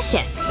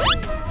delicious.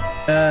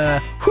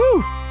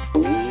 Whew!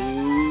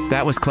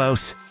 That was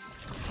close.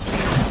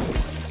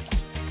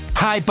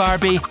 Hi,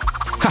 Barbie.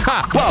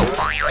 Haha, whoa!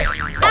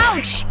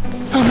 Ouch!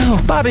 Oh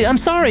no, Bobby, I'm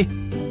sorry.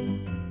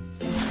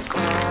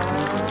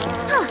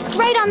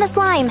 Right on the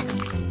slime.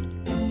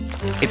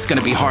 It's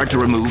gonna be hard to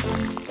remove.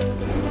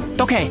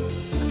 Okay,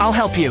 I'll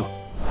help you.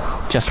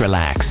 Just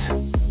relax.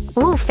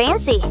 Ooh,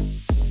 fancy.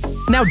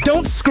 Now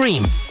don't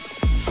scream!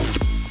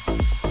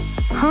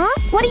 Huh?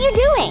 What are you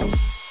doing?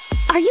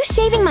 Are you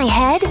shaving my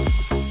head?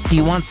 Do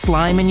you want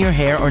slime in your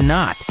hair or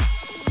not?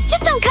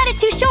 Just don't cut it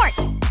too short.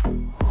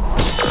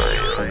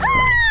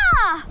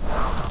 Ah!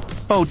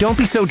 Oh, don't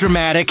be so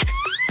dramatic.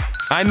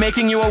 I'm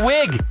making you a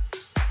wig!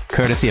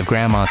 Courtesy of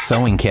Grandma's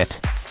sewing kit.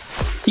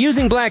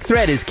 Using black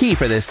thread is key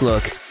for this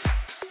look.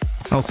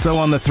 I'll sew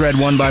on the thread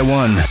one by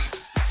one.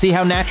 See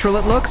how natural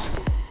it looks?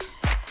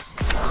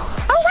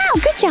 Oh wow,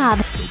 good job.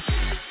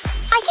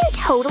 I can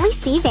totally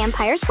see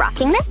vampires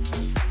rocking this.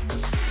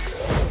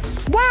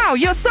 Wow,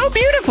 you're so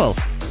beautiful!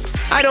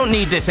 I don't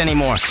need this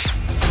anymore.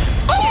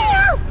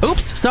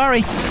 Oops,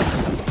 sorry.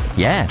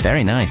 Yeah,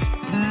 very nice.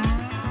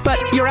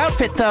 But your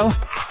outfit, though.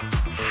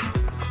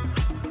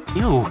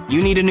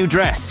 You need a new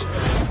dress.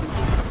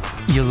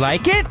 You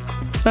like it?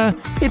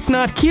 It's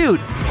not cute.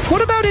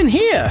 What about in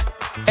here?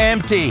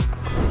 Empty.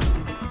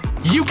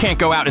 You can't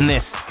go out in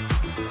this.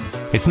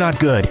 It's not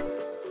good.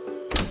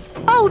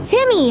 Oh,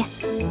 Timmy!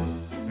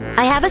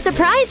 I have a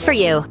surprise for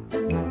you.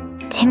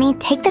 Timmy,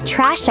 take the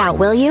trash out,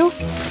 will you?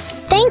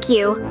 Thank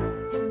you.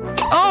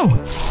 Oh,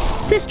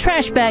 this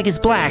trash bag is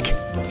black.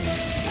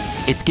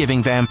 It's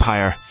giving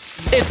vampire.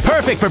 It's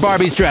perfect for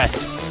Barbie's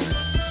dress.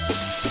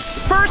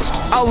 First,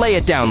 I'll lay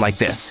it down like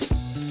this.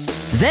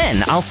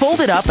 Then I'll fold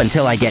it up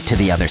until I get to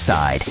the other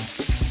side.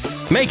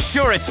 Make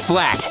sure it's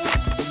flat.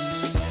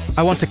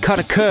 I want to cut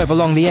a curve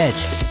along the edge.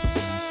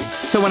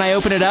 So when I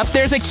open it up,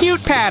 there's a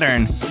cute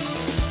pattern.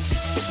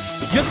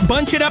 Just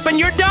bunch it up and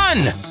you're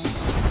done!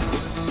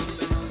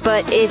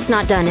 But it's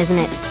not done, isn't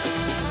it?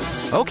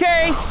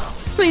 Okay.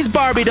 These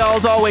Barbie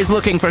dolls always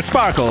looking for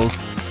sparkles.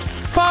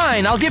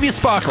 Fine, I'll give you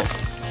sparkles.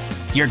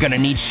 You're gonna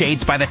need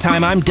shades by the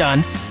time I'm done.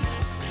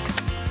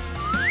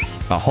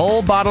 A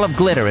whole bottle of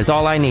glitter is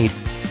all I need.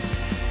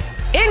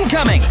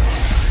 Incoming!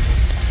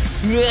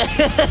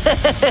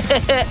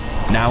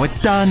 Now it's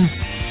done.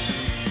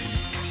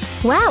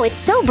 Wow, it's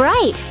so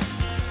bright.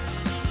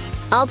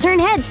 I'll turn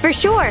heads for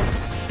sure.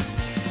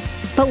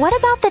 But what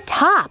about the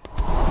top?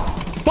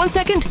 1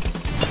 second.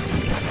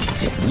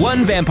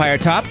 One vampire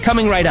top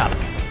coming right up.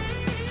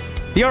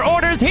 Your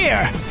order's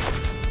here.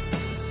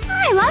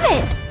 I love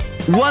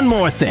it. One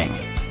more thing.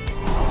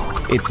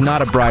 It's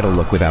not a bridal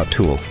look without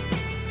tulle.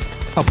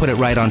 I'll put it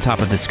right on top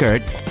of the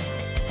skirt.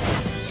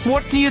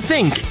 What do you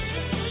think?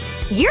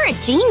 You're a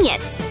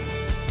genius.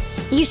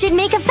 You should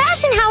make a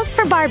fashion house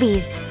for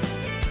Barbies.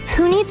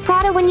 Who needs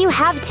Prada when you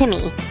have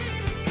Timmy?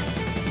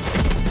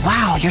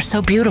 Wow, you're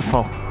so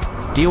beautiful.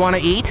 Do you want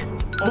to eat?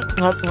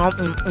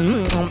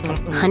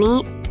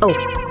 Honey? Oh.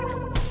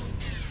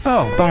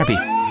 Oh, Barbie.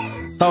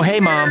 Oh, hey,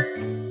 Mom.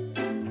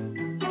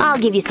 I'll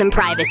give you some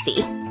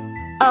privacy.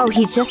 Oh,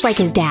 he's just like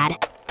his dad.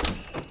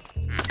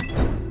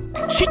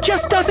 She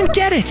just doesn't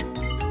get it.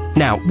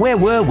 Now, where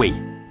were we?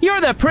 You're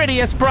the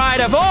prettiest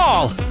bride of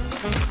all.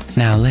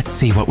 Now, let's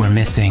see what we're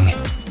missing.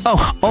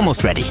 Oh,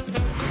 almost ready.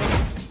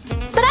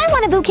 But I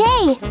want a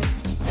bouquet.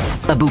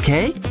 A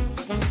bouquet?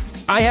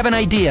 I have an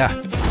idea.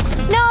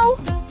 No.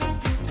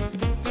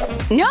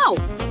 No.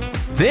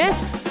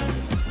 This?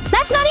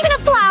 That's not even a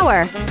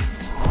flower.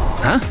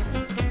 Huh?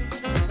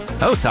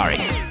 Oh, sorry.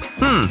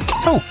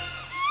 Oh.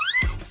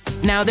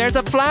 Now there's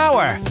a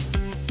flower.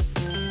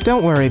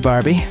 Don't worry,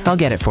 Barbie. I'll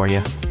get it for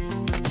you.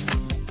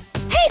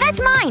 Hey,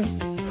 that's mine!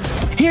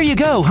 Here you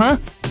go, huh?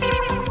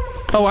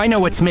 Oh, I know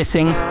what's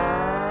missing.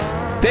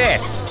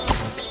 This.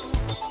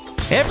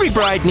 Every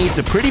bride needs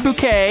a pretty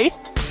bouquet.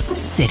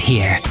 Sit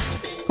here.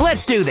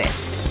 Let's do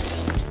this.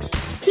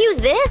 Use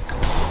this?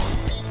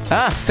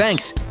 Ah,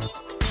 thanks.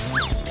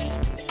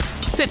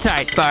 Sit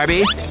tight,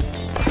 Barbie.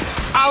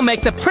 I'll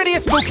make the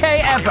prettiest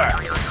bouquet ever.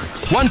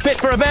 One fit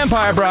for a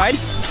vampire bride.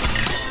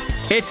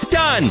 It's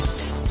done.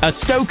 A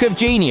stroke of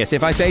genius,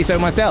 if I say so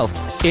myself.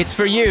 It's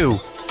for you.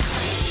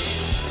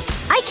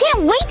 I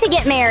can't wait to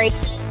get married!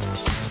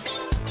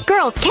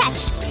 Girls,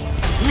 catch!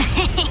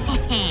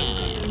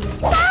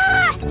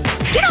 Ah!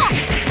 Get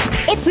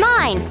off! It's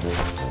mine.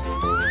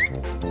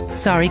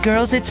 Sorry,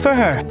 girls, it's for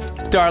her.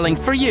 Darling,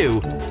 for you.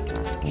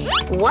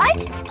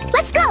 What?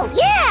 Let's go!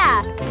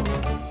 Yeah!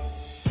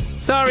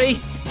 Sorry.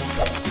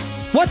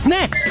 What's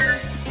next?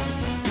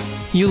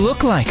 You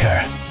look like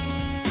her.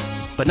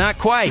 But not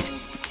quite.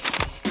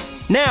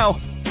 Now,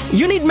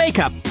 you need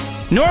makeup.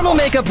 Normal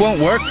makeup won't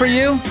work for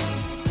you,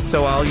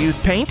 so I'll use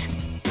paint.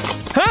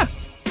 Huh?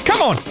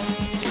 Come on!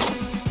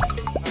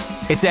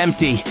 It's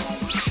empty.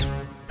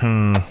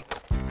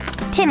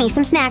 Timmy,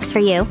 some snacks for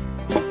you.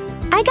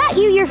 I got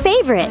you your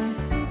favorite.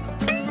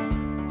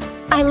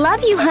 I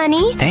love you,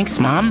 honey. Thanks,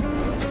 Mom.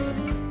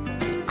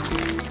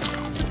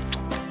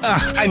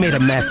 Ugh, I made a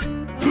mess.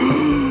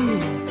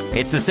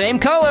 It's the same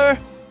color,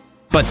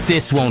 but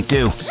this won't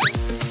do.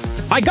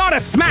 I gotta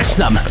smash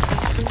them!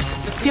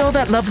 See all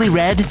that lovely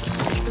red?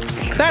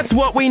 That's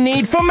what we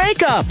need for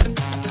makeup!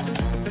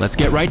 Let's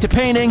get right to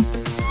painting.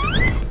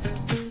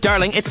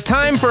 Darling, it's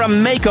time for a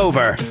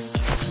makeover.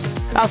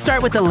 I'll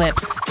start with the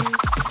lips.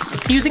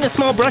 Using a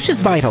small brush is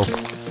vital.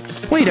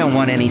 We don't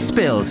want any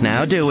spills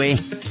now, do we?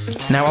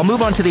 Now I'll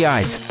move on to the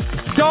eyes.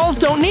 Dolls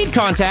don't need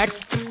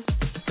contacts.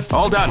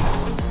 All done.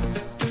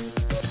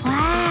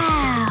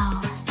 Wow.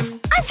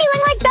 I'm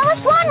feeling like Bella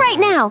Swan right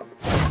now.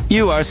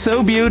 You are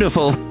so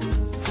beautiful.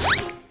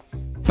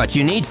 But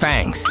you need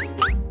fangs.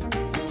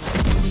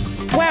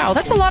 Wow,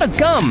 that's a lot of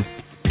gum.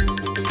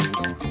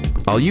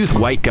 I'll use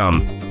white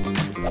gum.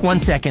 1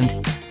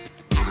 second.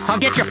 I'll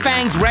get your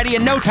fangs ready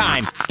in no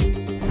time.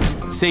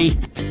 See?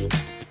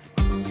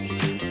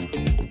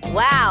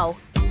 Wow.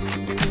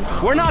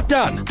 We're not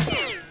done.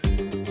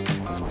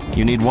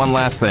 You need one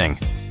last thing.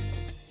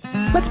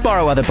 Let's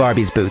borrow other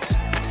Barbie's boots.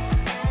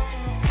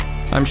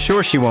 I'm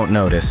sure she won't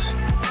notice.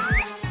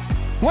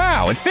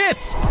 Wow, it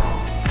fits!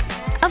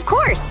 Of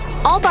course.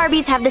 All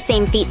Barbies have the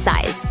same feet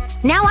size.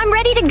 Now I'm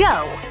ready to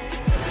go.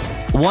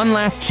 One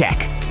last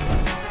check.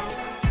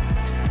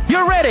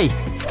 You're ready!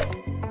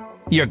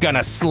 You're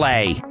gonna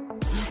slay.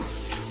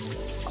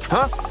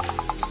 Huh?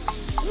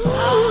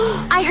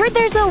 I heard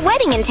there's a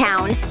wedding in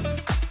town.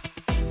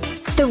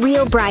 The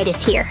real bride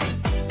is here.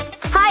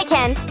 Hi,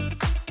 Ken.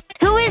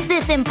 Who is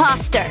this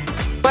imposter?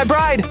 My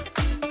bride!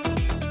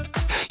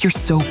 You're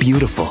so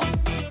beautiful.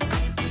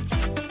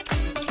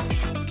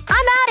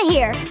 I'm out of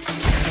here!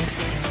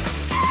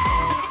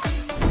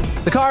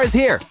 The car is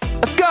here.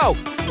 Let's go!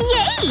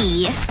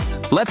 Yay!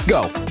 Let's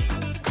go.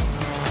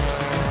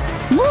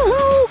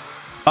 Woohoo!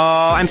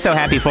 Oh, I'm so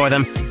happy for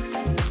them.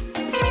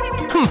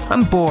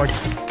 I'm bored.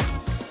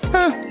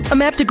 Huh, a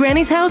map to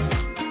Granny's house?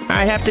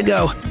 I have to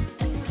go.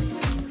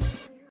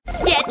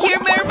 Get your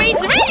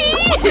mermaids ready!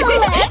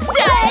 Let's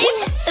dive!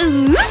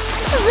 Ooh,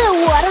 the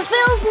water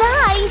feels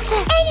nice.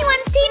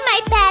 Anyone seen my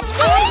badge?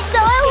 I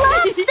saw a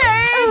lobster.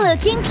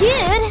 Looking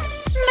cute.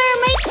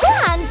 Mermaid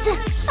pants.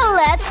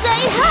 Let's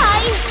say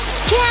hi.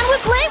 Can we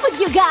play with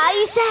you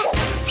guys?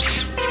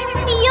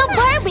 Your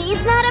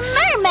Barbie's not a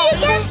mermaid.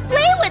 You can't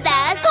play with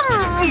us.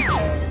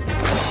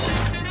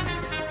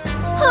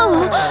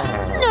 Oh,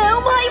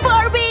 no, my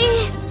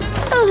Barbie.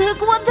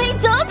 Look what they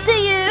done to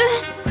you.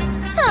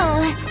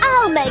 Oh,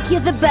 I'll make you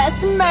the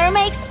best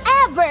mermaid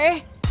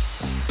ever.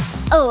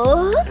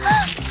 Oh.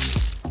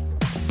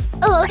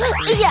 Oh,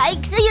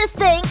 yikes, you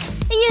stink.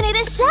 You need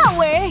a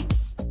shower.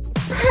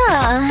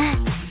 Huh.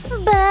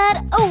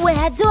 But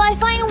where do I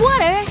find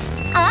water?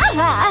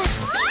 Aha!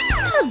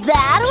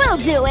 That will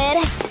do it.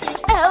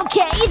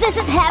 Okay, this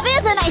is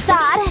heavier than I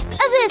thought.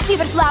 The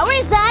stupid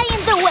flowers are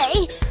in the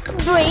way.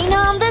 Bring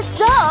on the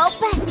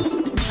soap.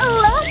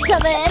 Lots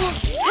of it.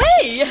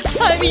 Hey!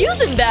 I'm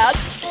using that!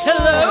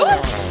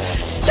 Hello?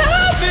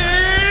 Savvy!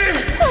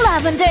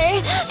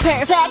 Lavender.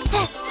 Perfect.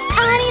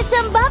 I need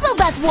some bubble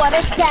bath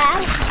water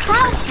stat.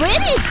 How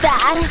pretty is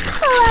that?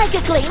 Like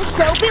a clean,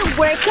 soapy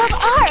work of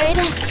art.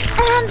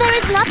 And there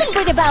is nothing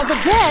pretty about the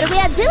dirt we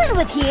are dealing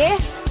with here.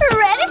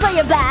 Ready for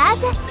your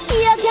bath?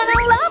 You're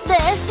gonna love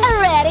this.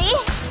 Ready?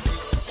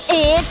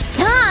 It's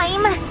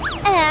time!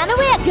 And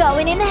we're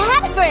going in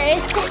head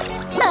first.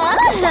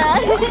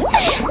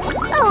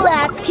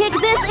 Let's kick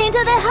this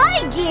into the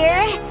high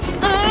gear.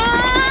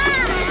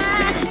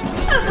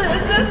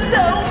 This is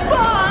so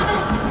fun!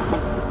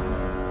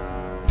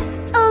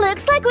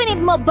 Looks like we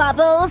need more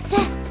bubbles.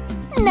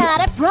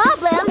 Not a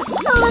problem.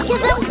 Look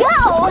at them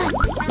go!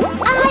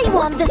 I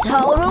want this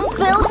whole room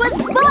filled with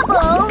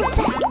bubbles.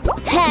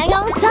 Hang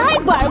on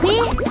tight,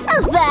 Barbie.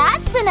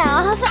 That's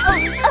enough.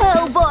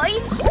 Oh boy.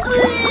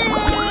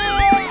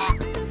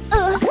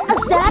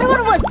 That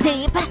one was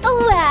deep.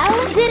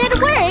 Well, did it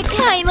work?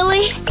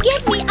 Finally!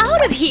 Get me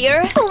out of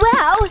here!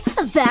 Wow,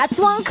 that's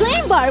one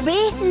clean,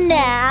 Barbie.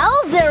 Now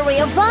the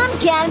real fun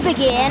can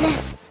begin.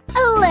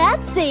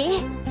 Let's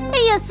see.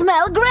 You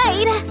smell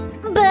great,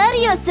 but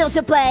you're still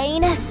too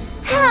plain.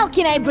 How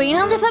can I bring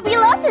on the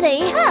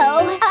fabulosity?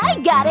 Oh, I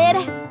got it.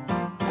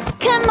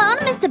 Come on,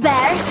 Mr.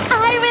 Bear.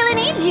 I really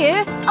need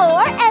you.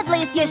 Or at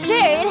least you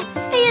should.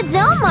 You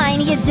don't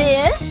mind, you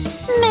do.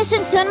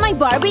 Mission turn my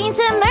Barbie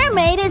into a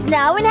mermaid is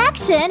now in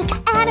action.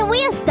 And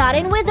we are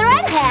starting with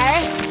red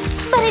hair.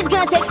 But it's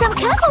gonna take some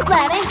careful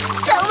planning.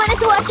 So many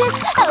swatches.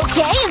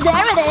 Okay,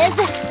 there it is.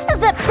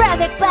 The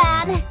perfect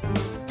plan.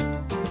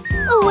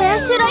 Where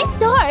should I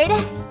start?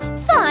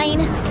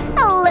 Fine.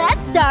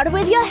 Let's start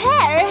with your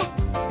hair.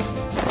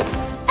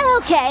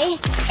 Okay,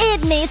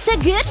 it needs a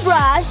good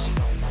brush.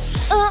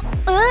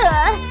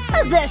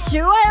 There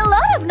sure are a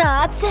lot of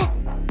knots.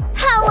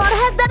 How long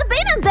has that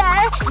been in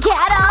there?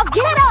 Get off,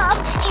 get off!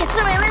 It's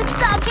really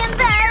stuck in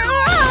there!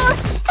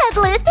 At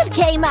least it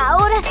came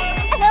out.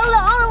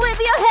 Along with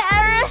your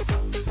hair.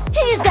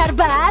 Is that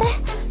bad?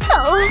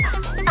 Oh,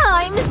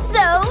 I'm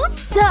so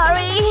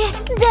sorry.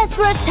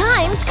 Desperate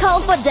times call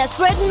for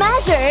desperate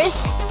measures.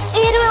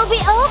 It will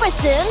be over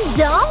soon,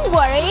 don't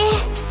worry.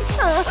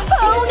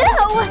 Oh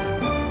no!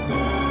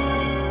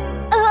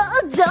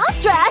 Don't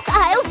stress,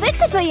 I'll fix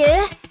it for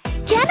you.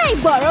 Can I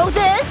borrow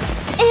this?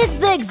 It's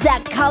the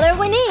exact color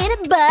we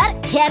need,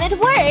 but can it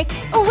work?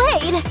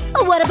 Wait,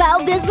 what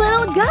about these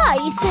little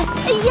guys?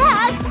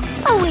 Yes!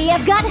 We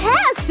have got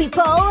hairs,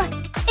 people!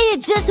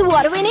 It's just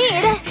what we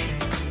need.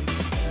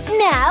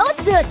 Now,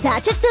 to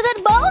attach it to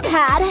that bald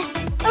head.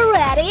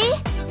 Ready?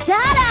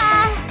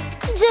 Ta-da!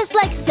 Just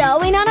like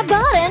sewing on a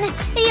button,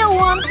 you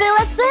won't feel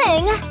a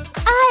thing.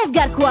 I've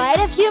got quite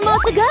a few more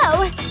to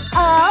go.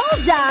 All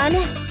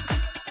done.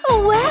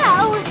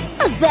 Wow!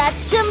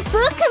 That's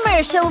shampoo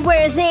commercial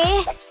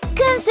worthy.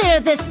 Consider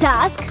this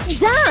task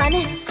done.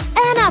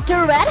 And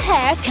after red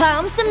hair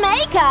comes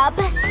makeup.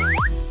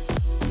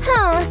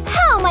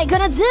 How am I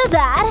gonna do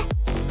that?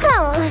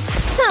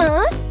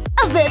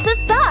 This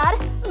is thought,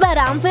 but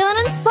I'm feeling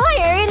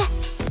inspired.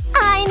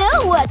 I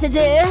know what to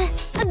do.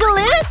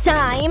 Glitter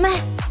time.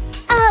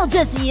 I'll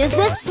just use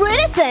these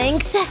pretty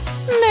things.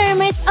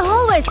 Mermaids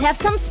always have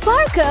some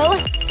sparkle.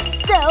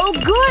 So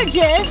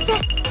gorgeous.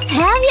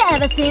 Have you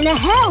ever seen a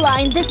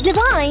hairline this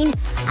divine?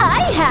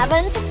 I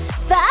haven't.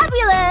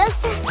 Fabulous!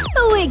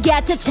 We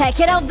get to check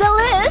it off the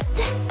list.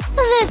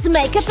 This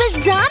makeup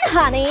is done,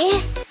 honey.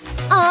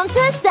 On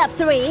to step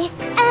 3.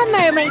 A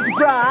mermaid's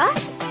bra.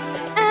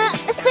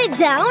 Sit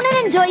down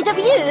and enjoy the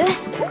view.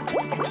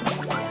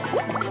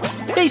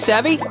 Hey,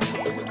 Savvy.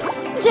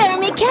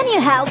 Jeremy, can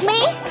you help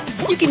me?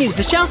 You can use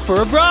the shells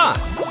for a bra.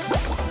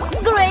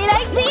 Great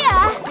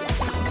idea!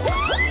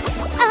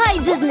 I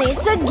just need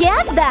to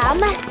get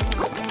them.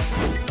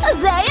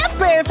 They are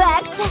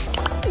perfect.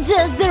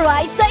 Just the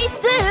right size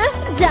too.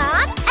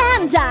 Done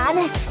and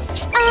done.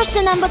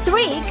 After number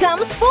 3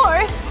 comes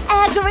 4.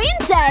 A green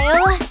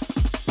tail.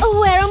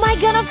 Where am I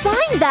gonna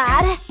find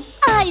that?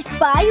 I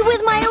spy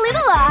with my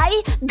little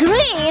eye.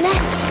 Green.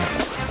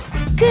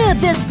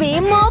 Could this be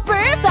more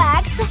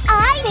perfect?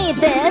 I need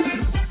this.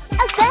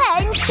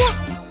 Thanks.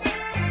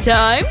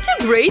 Time to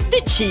grate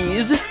the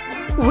cheese.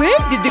 Where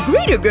did the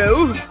grater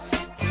go?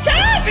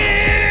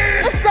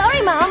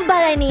 Sorry, Mom,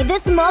 but I need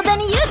this more than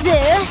you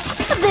do.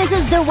 This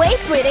is the way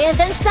prettier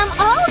than some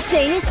old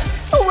cheese.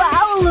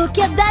 Wow, look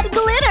at that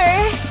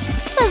glitter.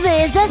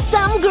 These are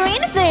some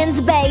green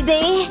fins,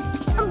 baby.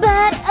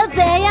 But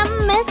they are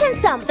missing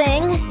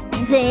something.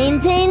 Din,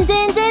 din,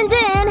 din, din,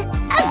 din.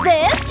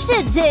 This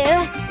should do.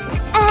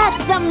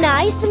 Add some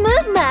nice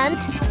movement.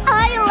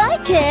 I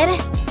like it.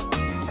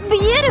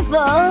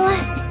 Beautiful.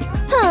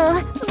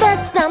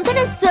 But something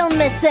is still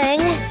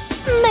missing.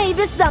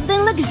 Maybe something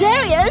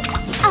luxurious.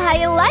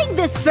 I like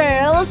these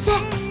pearls.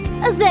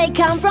 They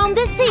come from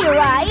the sea,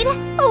 right?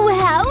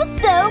 Wow,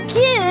 so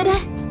cute.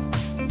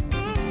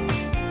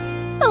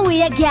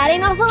 We are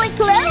getting awfully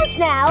close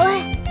now.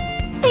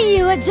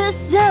 You are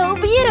just so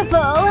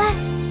beautiful.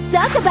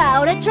 Talk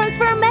about a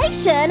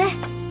transformation.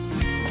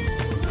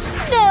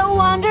 No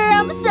wonder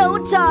I'm so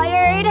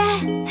tired.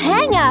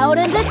 Hang out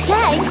in the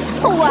tank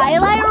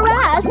while I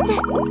rest.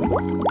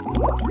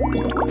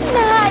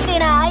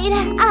 Nighty-night.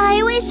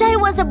 I wish I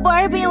was a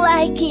Barbie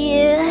like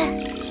you.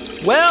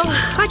 Well,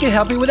 I can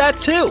help you with that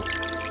too.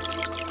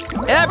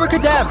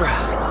 Abracadabra.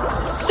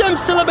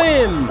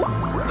 Simsalabim.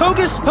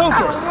 Hocus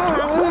pocus.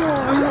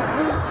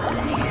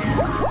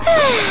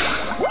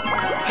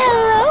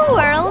 Hello,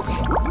 world.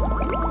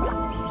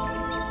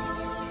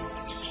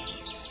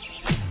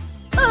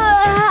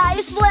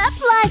 I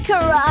slept like a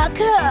rock.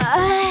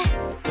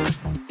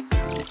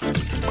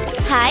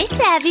 Hi,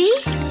 Savvy.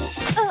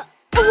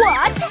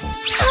 What?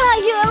 Are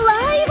you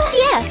alive?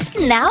 Yes,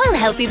 now I'll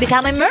help you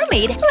become a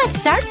mermaid. Let's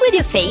start with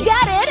your face.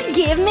 Got it.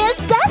 Give me a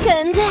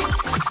second.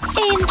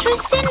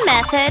 Interesting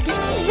method.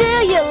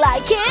 Do you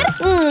like it?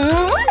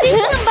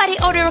 Did somebody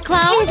order a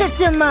clown? Is it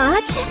too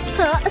much?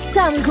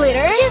 Some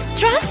glitter? Just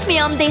trust me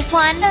on this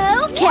one.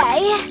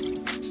 Okay.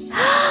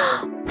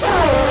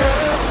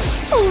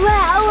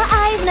 Wow,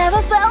 I've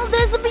never felt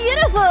this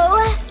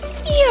beautiful.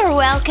 You're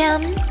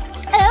welcome.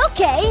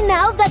 Okay,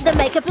 now that the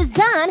makeup is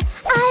done,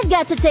 I've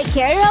got to take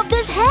care of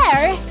this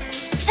hair.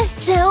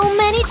 So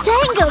many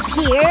tangles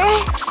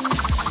here.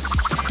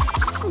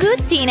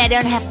 Good thing I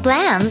don't have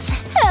plans.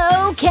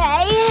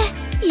 Okay.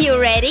 You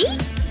ready?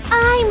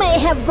 I may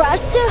have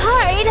brushed too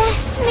hard.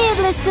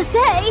 Needless to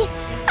say,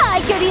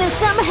 I could use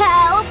some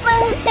help.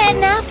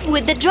 Enough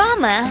with the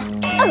drama.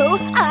 Oh,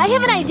 I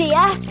have an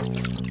idea.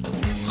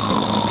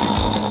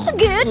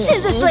 Good,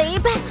 she's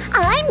asleep.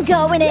 I'm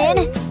going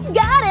in.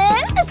 Got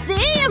it.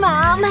 See you,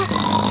 Mom.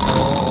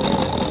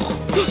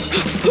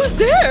 Who's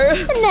there?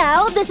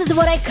 Now this is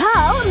what I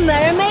call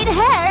mermaid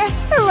hair,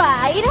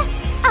 right?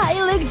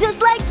 I look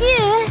just like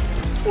you.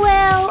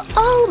 Well,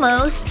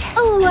 almost.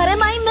 What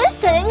am I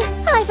missing?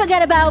 I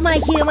forgot about my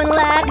human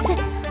legs.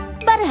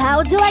 But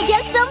how do I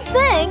get some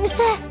things?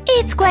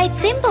 It's quite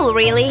simple,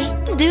 really.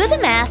 Do the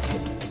math.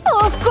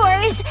 Of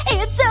course,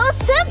 it's so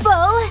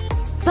simple.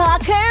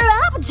 Pucker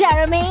up,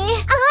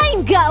 Jeremy.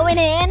 I'm going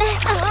in.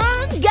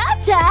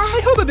 Gotcha.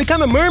 I hope I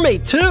become a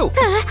mermaid too.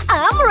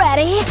 I'm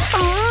ready.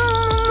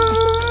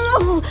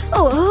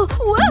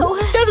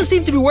 Whoa. Doesn't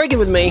seem to be working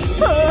with me.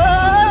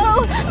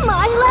 Oh,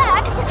 my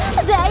legs.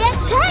 They are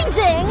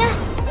changing.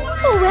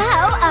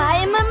 Wow,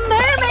 I'm a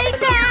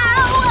mermaid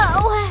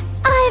now.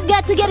 I've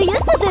got to get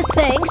used to these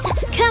things.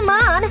 Come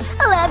on,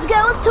 let's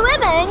go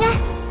swimming.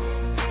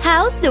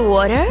 How's the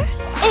water?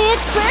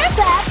 It's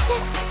perfect.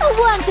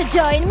 Want to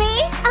join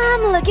me?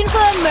 I'm looking for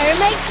a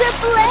mermaid to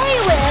play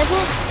with.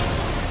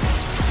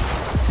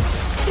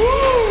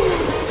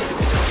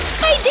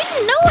 I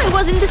didn't know I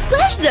was in the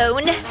splash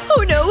zone.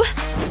 Oh no,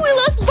 we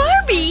lost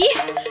Barbie.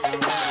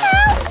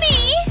 Help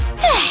me.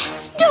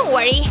 Don't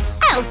worry,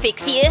 I'll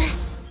fix you.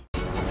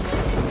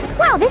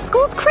 Wow, this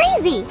school's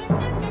crazy.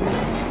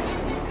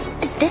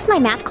 Is this my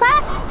math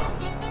class?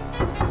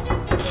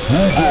 Who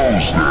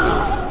goes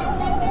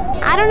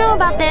there? I don't know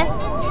about this.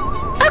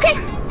 Okay.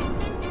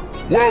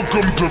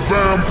 Welcome to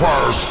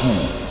Vampire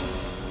School.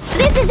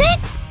 This is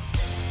it.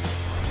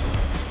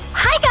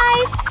 Hi,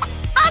 guys.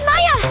 I'm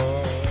Maya.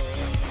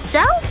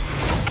 So?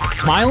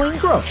 Smiling?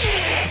 Gross.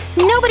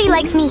 Nobody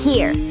likes me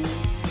here.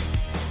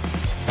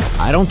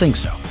 I don't think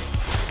so.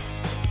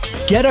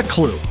 Get a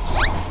clue.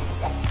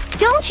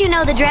 Don't you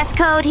know the dress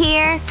code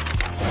here?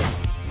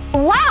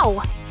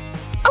 Wow.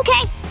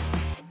 Okay.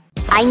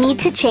 I need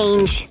to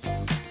change.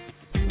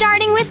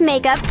 Starting with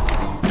makeup.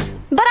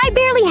 But I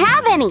barely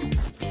have any.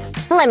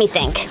 Let me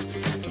think.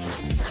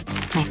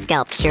 My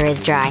scalp sure is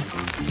dry.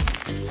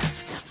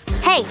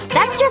 Hey,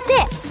 that's just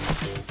it.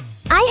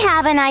 I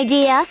have an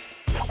idea.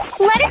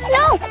 Let it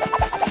snow.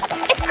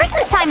 It's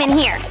Christmas time in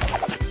here.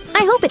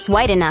 I hope it's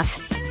white enough.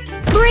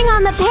 Bring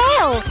on the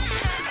pail.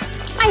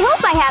 I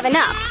hope I have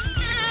enough.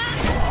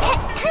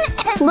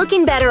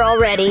 Looking better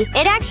already.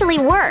 It actually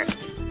worked.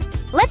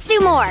 Let's do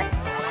more.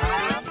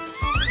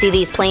 See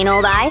these plain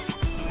old eyes?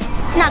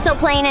 Not so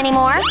plain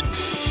anymore.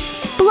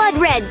 Blood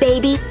red,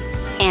 baby.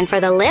 And for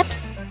the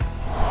lips?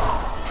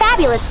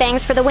 Fabulous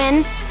fangs for the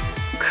win.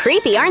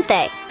 Creepy, aren't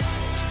they?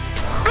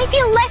 I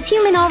feel less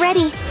human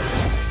already.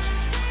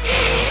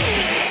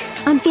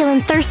 I'm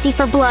feeling thirsty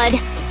for blood.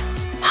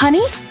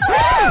 Honey?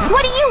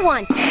 What do you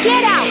want?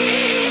 Get out!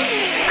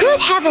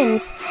 Good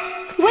heavens!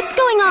 What's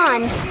going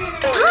on?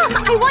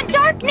 Mom, I want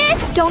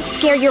darkness! Don't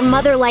scare your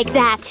mother like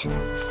that.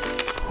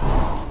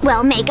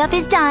 Well, makeup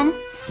is done.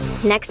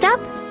 Next up,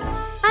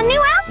 a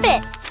new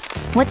outfit!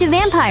 What do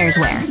vampires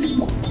wear?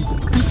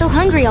 I'm so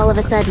hungry all of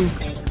a sudden.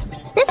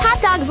 This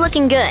hot dog's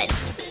looking good.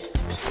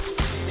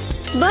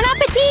 Bon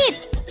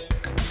appetit!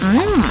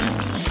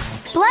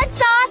 Blood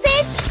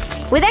sausage?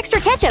 With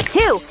extra ketchup,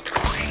 too.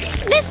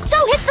 This so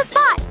hits the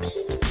spot!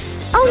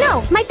 Oh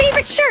no, my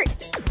favorite shirt!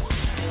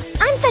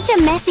 I'm such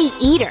a messy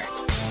eater.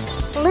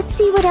 Let's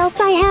see what else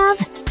I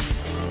have.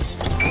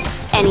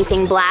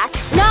 Anything black?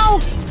 No!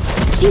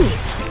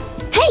 Jeez.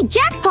 Hey,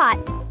 jackpot!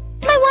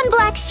 My one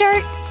black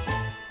shirt.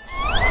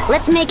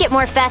 Let's make it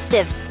more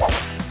festive.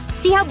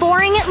 See how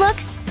boring it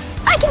looks?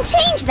 I can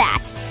change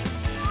that!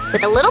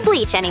 With a little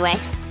bleach, anyway.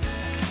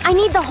 I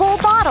need the whole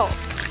bottle.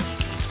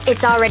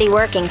 It's already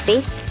working,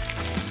 see?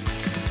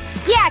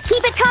 Yeah,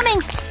 keep it coming!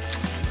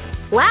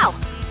 Wow,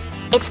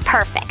 it's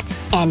perfect.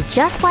 And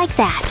just like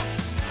that.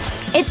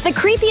 It's the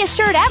creepiest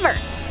shirt ever!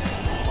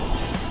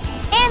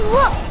 And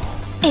look!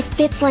 It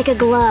fits like a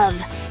glove.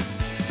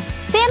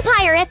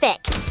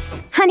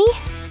 Vampire-ific! Honey?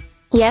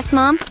 Yes,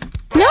 Mom?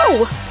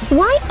 No!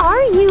 Why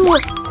are you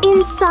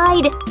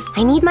inside?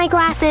 I need my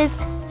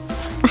glasses.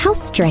 How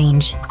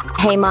strange.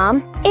 Hey,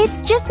 Mom.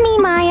 It's just me,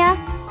 Maya.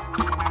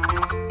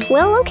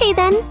 Well, okay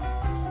then.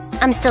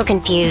 I'm still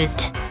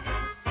confused.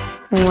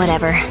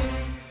 Whatever.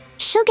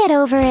 She'll get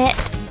over it.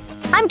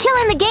 I'm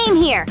killing the game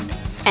here.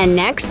 And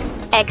next,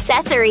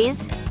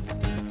 accessories.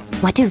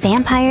 What do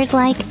vampires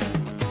like?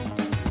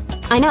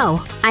 I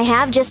know, I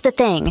have just the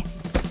thing.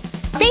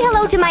 Say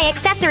hello to my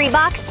accessory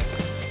box.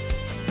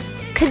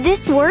 Could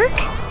this work?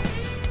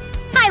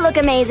 I look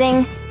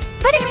amazing.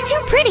 But it's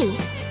too pretty.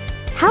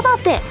 How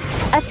about this?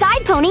 A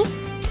side pony.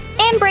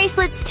 And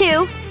bracelets,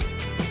 too.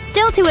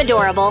 Still too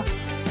adorable.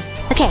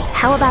 Okay,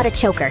 how about a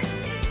choker?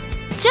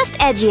 Just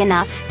edgy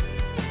enough.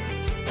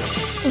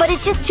 But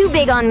it's just too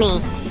big on me.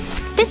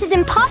 This is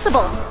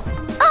impossible.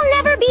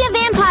 I'll never be a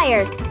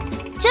vampire.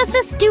 Just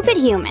a stupid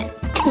human.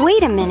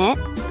 Wait a minute.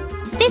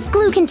 This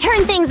glue can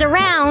turn things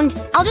around.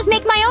 I'll just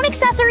make my own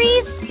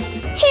accessories.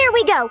 Here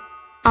we go.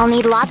 I'll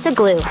need lots of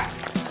glue.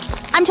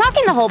 I'm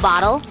talking the whole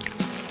bottle.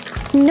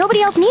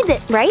 Nobody else needs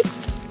it, right?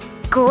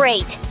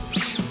 Great.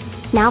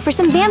 Now for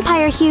some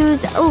vampire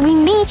hues. We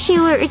meet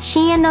you,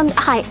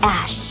 hi,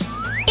 Ash.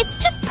 It's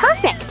just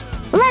perfect.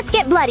 Let's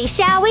get bloody,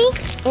 shall we?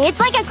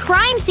 It's like a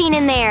crime scene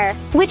in there,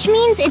 which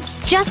means it's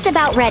just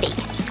about ready.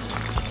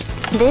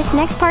 This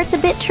next part's a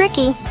bit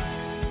tricky.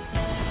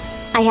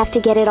 I have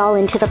to get it all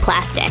into the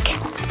plastic.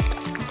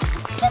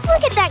 Just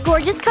look at that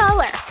gorgeous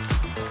color.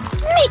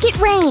 Make it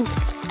rain.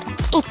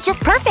 It's just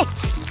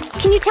perfect.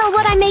 Can you tell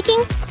what I'm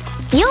making?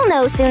 You'll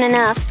know soon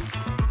enough.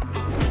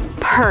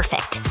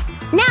 Perfect.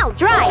 Now,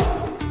 dry.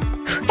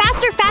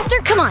 Faster, faster,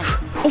 come on.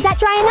 Is that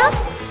dry enough?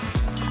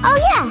 Oh,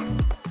 yeah.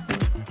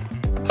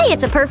 Hey,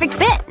 it's a perfect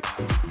fit.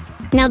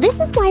 Now this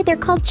is why they're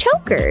called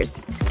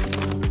chokers.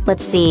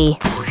 Let's see.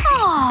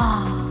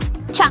 Oh,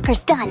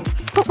 choker's done.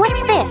 But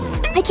what's this?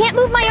 I can't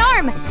move my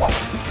arm.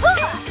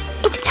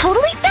 It's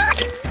totally stuck.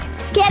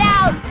 Get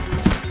out.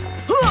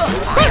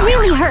 That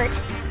really hurt.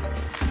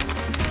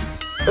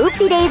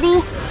 Oopsie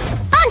daisy.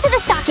 Onto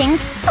the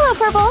stockings. Hello,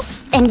 Purple.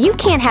 And you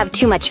can't have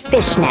too much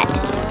fishnet.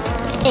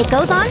 It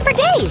goes on for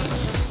days.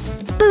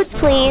 Boots,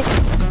 please.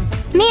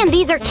 Man,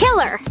 these are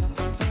killer.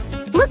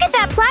 Look at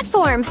that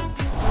platform.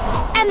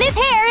 And this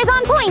hair is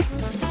on point.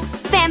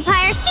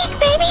 Vampire chic,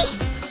 baby.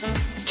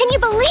 Can you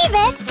believe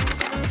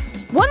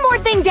it? One more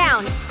thing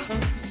down.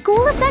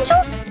 School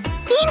essentials?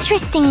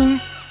 Interesting.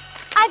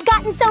 I've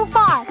gotten so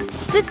far.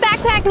 This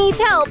backpack needs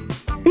help.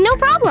 No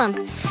problem.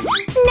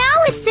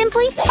 Now it's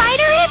simply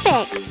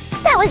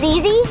spiderific. That was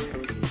easy.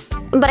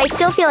 But I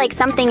still feel like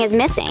something is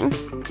missing.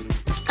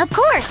 Of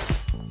course.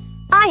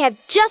 I have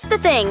just the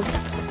thing.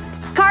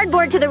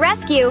 Cardboard to the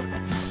rescue.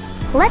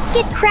 Let's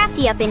get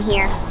crafty up in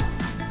here.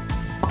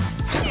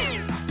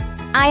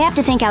 I have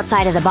to think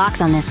outside of the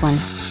box on this one.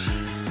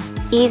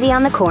 Easy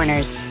on the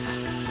corners.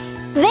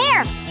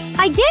 There!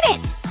 I did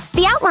it!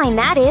 The outline,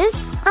 that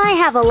is. I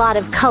have a lot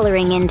of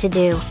coloring in to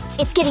do.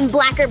 It's getting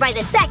blacker by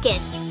the second.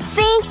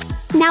 See?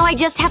 Now I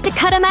just have to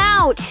cut them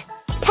out.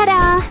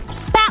 Ta-da!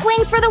 Bat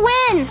wings for the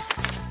win!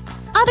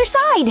 Other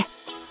side!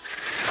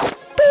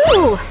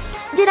 Boo!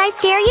 Did I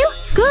scare you?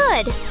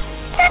 Good!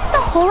 That's the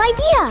whole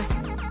idea!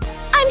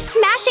 I'm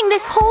smashing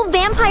this whole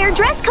vampire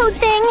dress code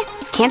thing!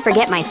 Can't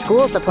forget my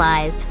school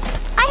supplies.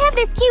 I have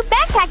this cute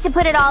backpack to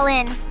put it all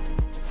in.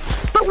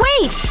 But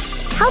wait!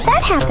 How'd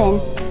that happen?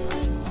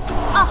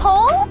 A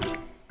hole?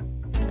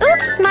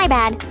 Oops, my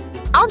bad.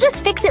 I'll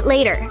just fix it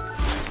later.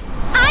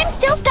 I'm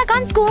still stuck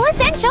on school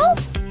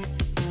essentials!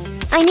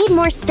 I need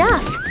more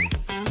stuff.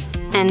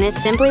 And this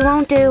simply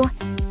won't do.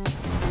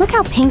 Look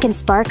how pink and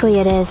sparkly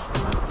it is.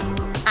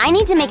 I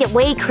need to make it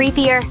way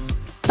creepier.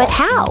 But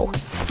how?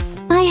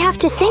 I have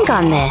to think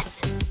on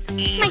this.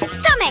 My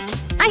stomach!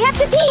 I have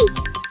to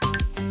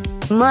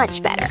pee!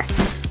 Much better.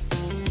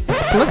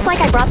 Looks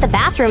like I brought the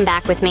bathroom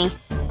back with me.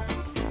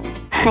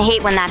 I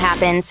hate when that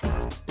happens.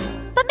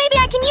 But maybe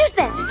I can use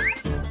this.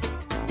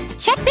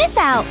 Check this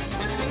out.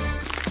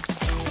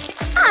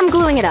 I'm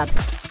gluing it up.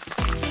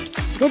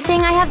 Good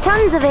thing I have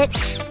tons of it.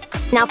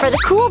 Now for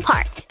the cool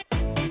part.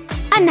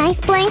 A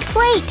nice blank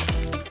slate.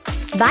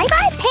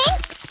 Bye-bye,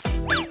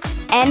 pink.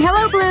 And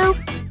hello, blue.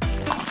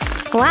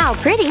 Wow,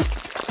 pretty.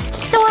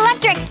 So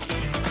electric.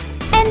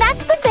 And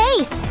that's the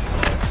base.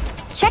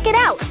 Check it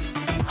out.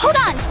 Hold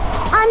on.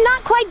 I'm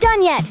not quite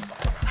done yet.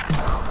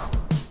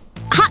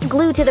 Hot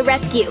glue to the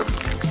rescue.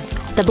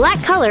 The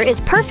black color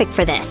is perfect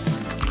for this.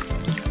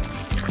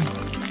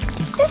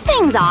 This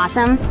thing's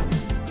awesome.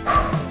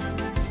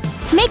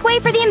 Make way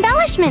for the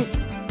embellishments.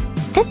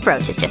 This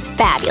brooch is just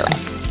fabulous.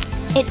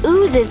 It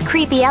oozes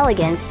creepy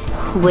elegance.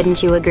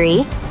 Wouldn't you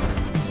agree?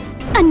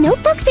 A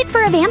notebook fit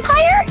for a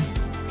vampire?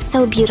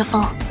 So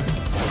beautiful.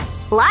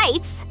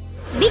 Lights?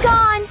 Be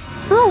gone!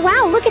 Oh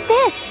wow, look at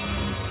this!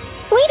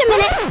 Wait a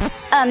minute!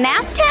 A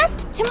math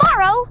test?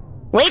 Tomorrow?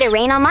 Way to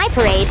rain on my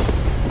parade.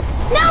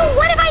 No,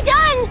 what have I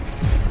done?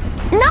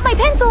 Not my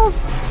pencils!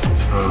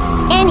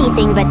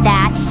 Anything but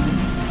that.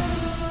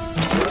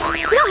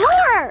 No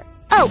horror!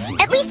 Oh,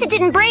 at least it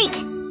didn't break.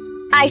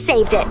 I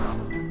saved it.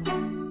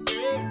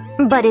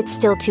 But it's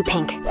still too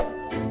pink.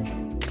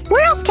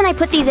 Where else can I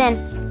put these in?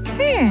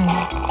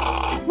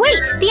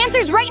 Wait, the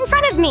answer's right in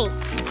front of me!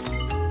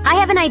 I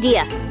have an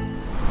idea.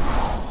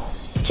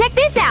 Check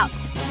this out!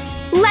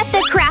 Let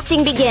the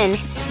crafting begin.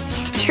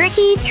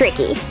 Tricky,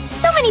 tricky.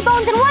 So many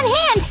bones in one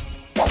hand!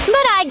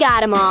 But I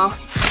got them all.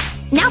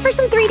 Now for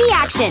some 3D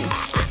action.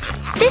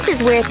 This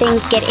is where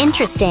things get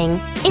interesting.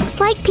 It's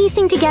like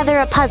piecing together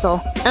a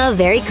puzzle. A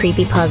very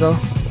creepy puzzle.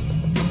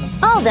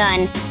 All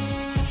done.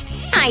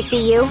 I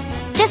see you.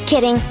 Just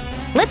kidding.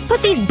 Let's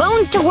put these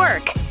bones to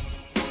work.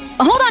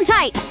 Hold on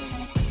tight.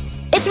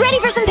 It's ready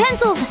for some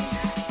pencils.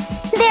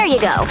 There you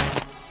go.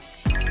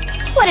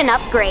 What an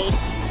upgrade.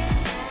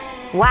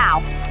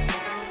 Wow.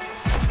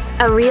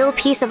 A real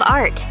piece of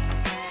art.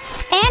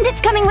 And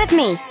it's coming with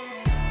me.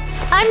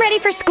 I'm ready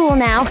for school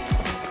now.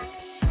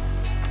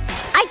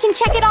 I can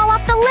check it all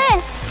off the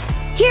list.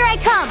 Here I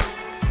come.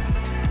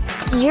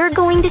 You're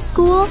going to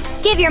school?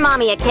 Give your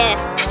mommy a kiss.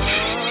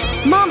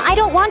 Mom, I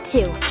don't want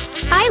to.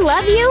 I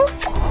love you.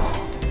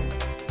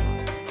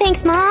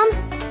 Thanks, Mom.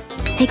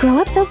 They grow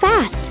up so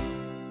fast.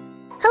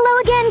 Hello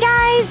again,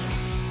 guys.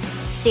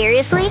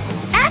 Seriously?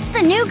 That's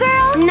the new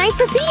girl? Nice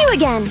to see you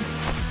again.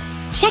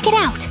 Check it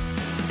out.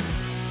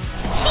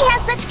 She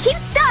has such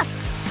cute stuff.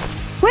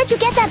 Where'd you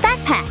get that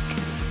backpack?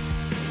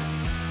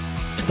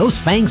 Those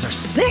fangs are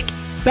sick!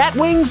 Bat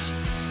wings?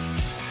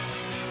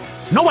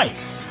 No way!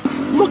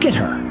 Look at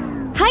her!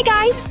 Hi,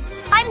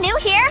 guys. I'm new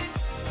here.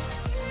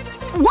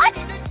 What?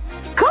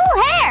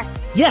 Cool hair!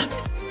 Yeah!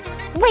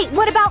 Wait,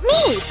 what about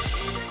me?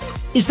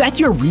 Is that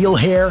your real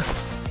hair?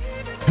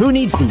 Who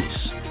needs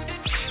these?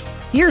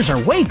 Ears are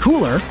way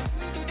cooler.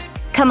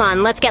 Come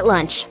on, let's get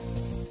lunch.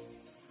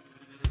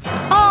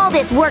 All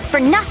this work for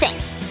nothing.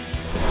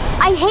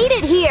 I hate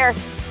it here.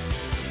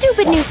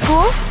 Stupid new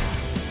school.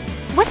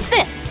 What's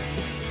this?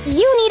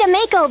 You need a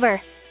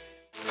makeover.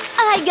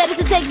 I got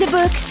to take the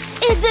book.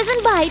 It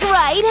doesn't bite,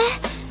 right?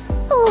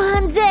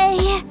 One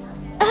day.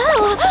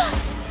 Oh,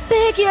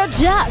 pick your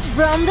jaws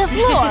from the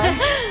floor.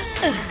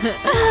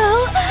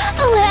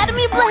 Oh, let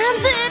me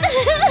blend it.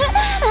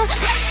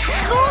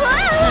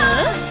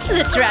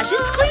 The trash is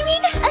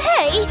screaming?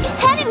 Hey,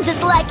 heading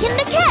just like in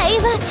the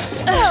cave.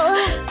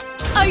 Oh.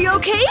 Are you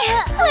okay?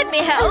 Let me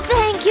help.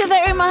 Thank you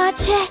very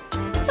much.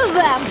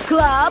 Vamp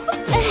Club?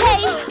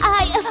 Hey,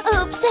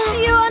 oops.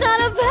 You are not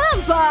a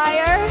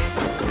vampire.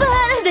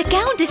 But the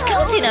Count is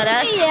counting on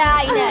us. Yeah,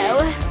 I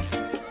know.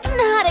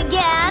 Not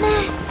again.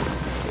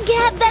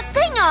 Get that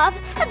thing off.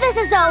 This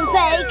is all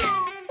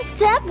fake.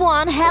 Step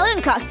 1,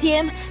 Helen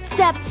costume.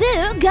 Step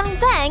 2, gun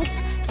fangs.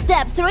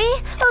 Step 3,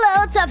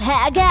 loads of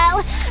hair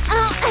gel.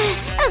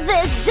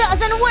 This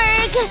doesn't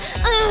work.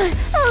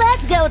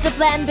 Let's go to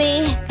plan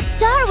B.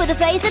 Start with a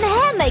face and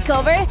hand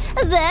makeover,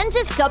 then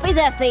just copy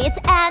their feet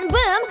and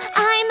boom,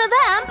 I'm a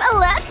vamp.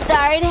 Let's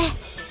start.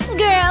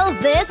 Girl,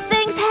 these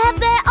things have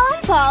their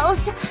own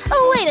pulse.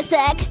 Wait a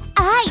sec,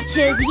 I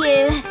choose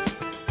you.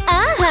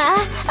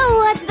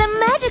 Watch the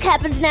magic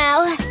happens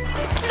now.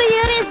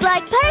 Beauty is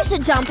like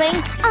parachute jumping.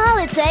 All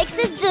it takes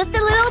is just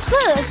a little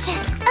push.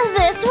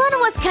 This one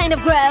was kind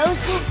of gross,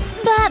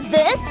 but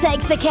this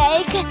takes the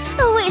cake.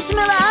 Wish me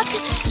luck.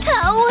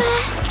 Oh,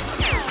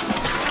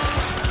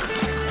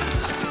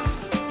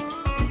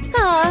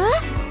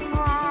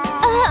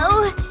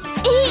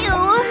 ew.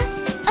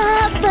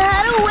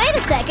 But wait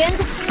a second.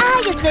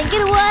 I just think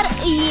it would,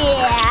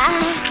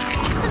 yeah.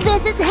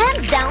 This is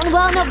hands down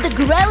one of the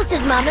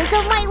grossest moments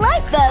of my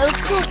life,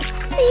 folks.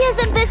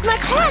 Isn't this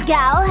much hair,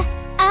 gal?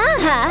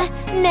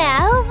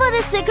 Now for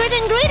the secret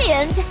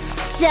ingredient.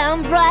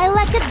 Shone bright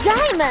like a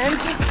diamond.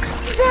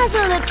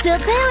 Doesn't look too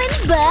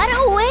appealing, but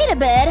wait a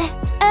bit.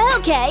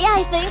 Okay,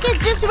 I think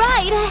it's just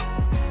right.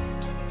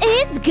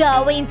 It's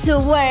going to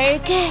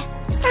work.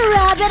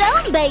 Rub it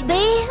on,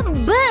 baby.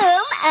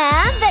 Boom,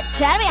 and the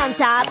cherry on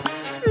top.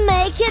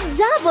 Make it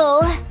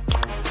double.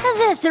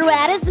 This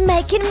rat is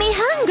making me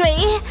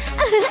hungry.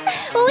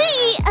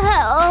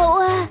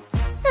 Oh.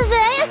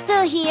 They are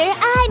still here.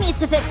 I need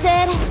to fix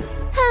it.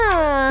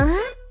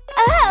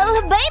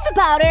 Oh, baby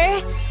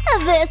powder.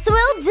 This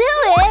will do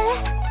it.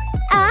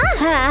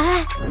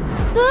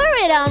 Pour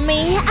it on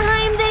me.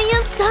 I'm the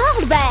new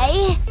salt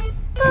bae.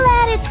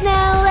 Let it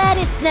snow, let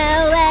it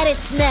snow, let it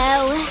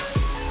snow.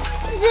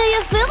 Do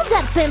you feel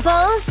that,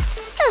 Pimples?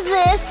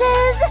 This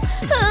is...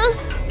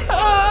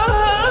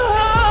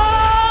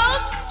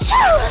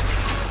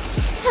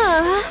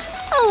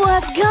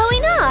 What's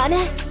going on?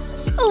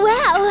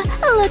 Wow,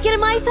 look at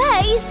my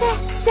face.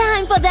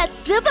 Time for that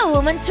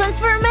superwoman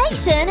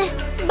transformation.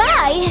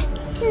 Bye.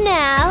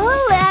 Now,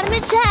 let me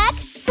check.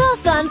 For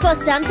fun, for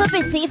sun, for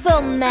PC,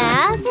 for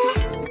math.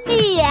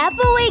 Yep,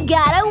 we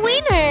got a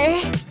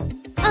winner.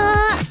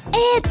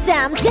 It's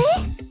empty.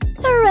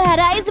 Red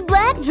eyes,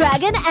 black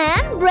dragon,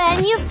 and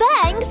brand new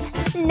fangs.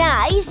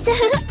 Nice.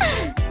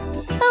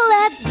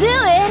 Let's do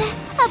it.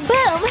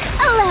 Boom.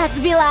 Let's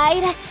be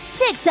light.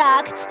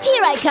 Tick-tock,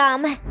 here I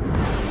come.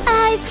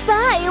 I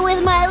spy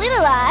with my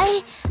little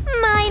eye.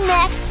 My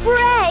next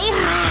prey.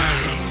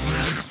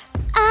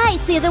 I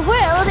see the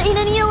world in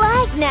a new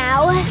light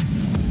now.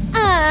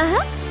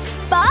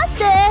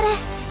 Busted.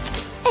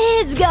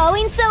 It's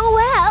going so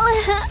well.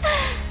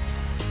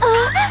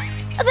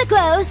 The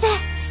clothes.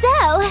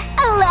 So,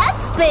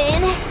 let's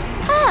spin.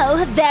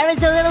 Oh, there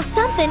is a little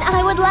something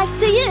I would like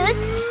to use.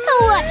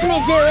 Watch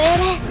me do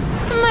it.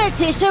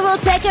 Morticia will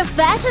take a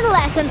fashion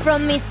lesson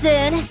from me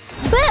soon.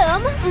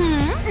 Boom.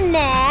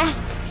 Nah.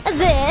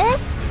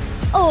 This.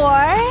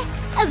 Or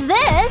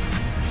this.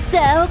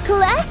 So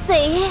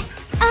classy.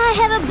 I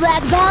have a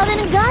black belt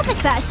in gothic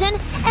fashion,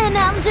 and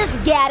I'm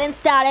just getting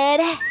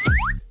started.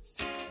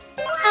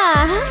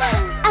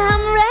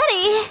 I'm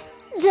ready.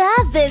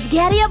 Does this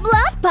get your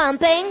blood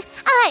pumping?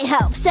 I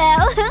hope so.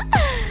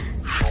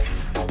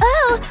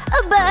 Oh,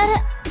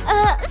 but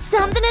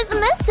something is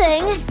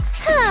missing.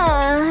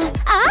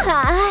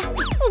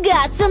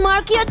 Got to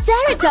mark your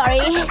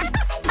territory.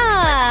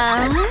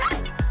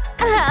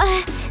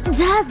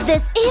 Does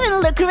this even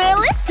look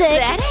realistic?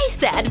 That I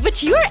said,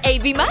 but you're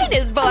AB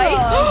minus, boy.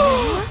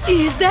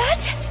 Is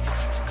that?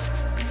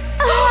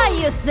 Are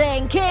you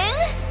thinking?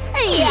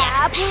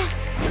 Yep.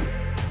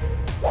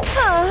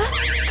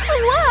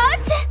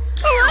 What?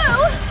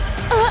 Whoa!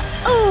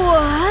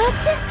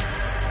 What?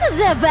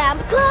 The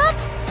vamp clock?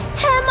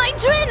 Am I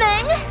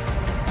dreaming?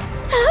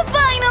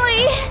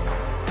 Finally!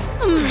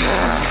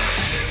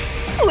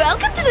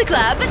 Welcome to the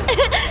club.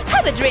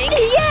 Have a drink.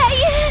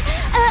 Yay!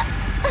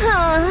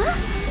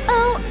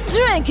 Oh,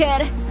 drink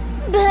it.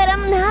 But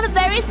I'm not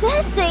very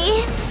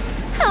thirsty.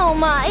 Oh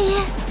my.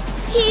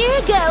 Here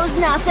goes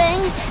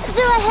nothing.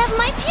 Do I have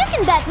my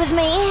puking bag with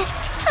me?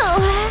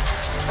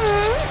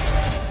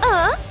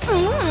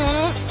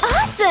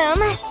 Awesome!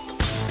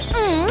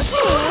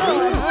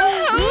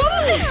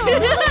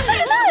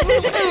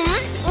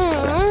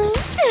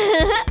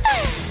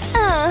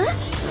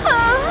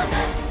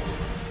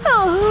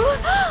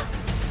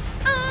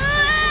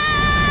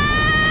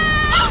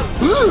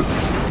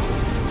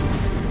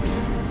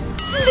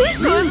 This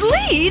was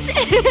late!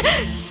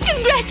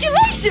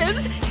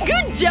 Congratulations!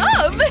 Good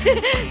job!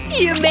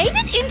 You made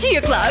it into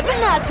your club!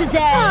 Not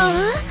today!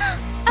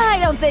 I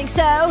don't think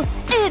so.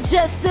 It's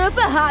just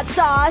super hot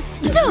sauce.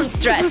 Don't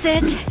stress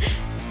it.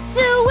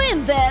 To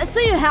win this,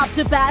 you have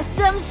to pass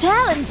some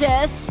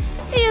challenges.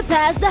 You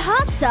pass the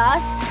hot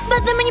sauce,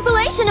 but the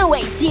manipulation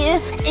awaits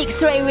you.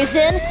 X-ray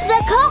vision,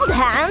 the cold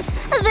hands,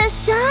 the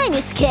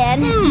shiny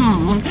skin.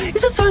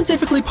 Is it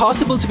scientifically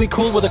possible to be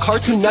cool with a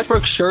Cartoon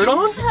Network shirt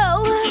on?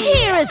 Oh,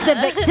 here is the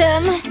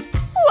victim.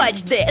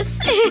 Watch this.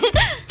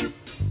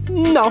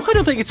 No, I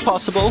don't think it's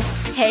possible.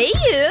 Hey,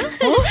 you.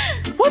 Huh?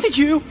 What did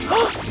you?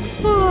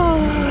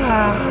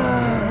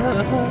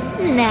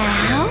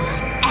 Now,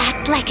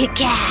 act like a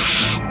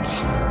cat.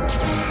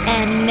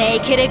 And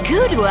make it a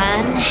good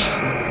one.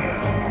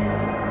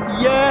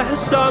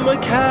 Yes, I'm a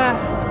cat.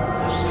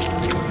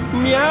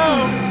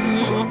 Meow.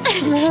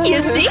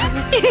 You see?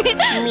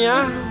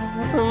 Meow.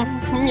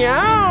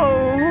 Meow.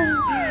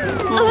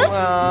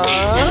 Oops.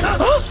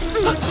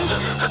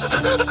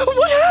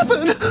 What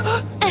happened?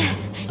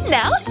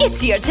 Now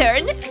it's your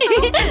turn.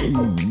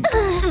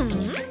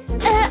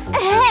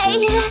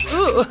 Hey.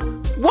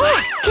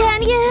 What?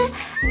 Can you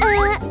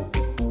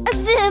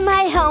do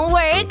my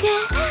homework?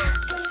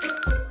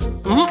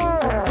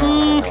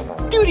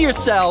 Do it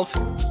yourself.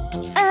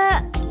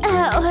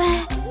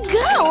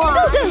 Go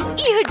on.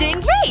 You're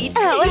doing great.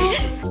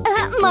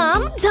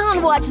 Mom,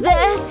 don't watch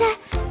this.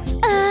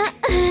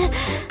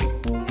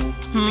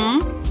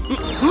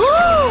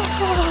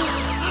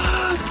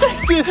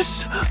 Take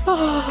this.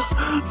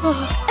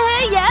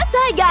 Yes,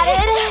 I got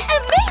it.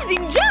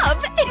 Amazing job.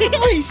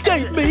 Please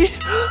take me.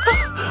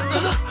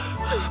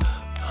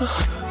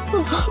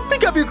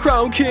 Pick up your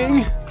crown,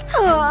 King.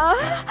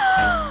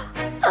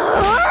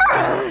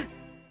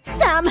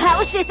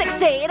 Somehow she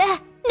succeeded.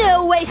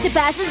 No way she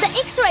passes the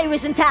X-ray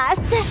vision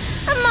test.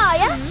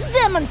 Maya,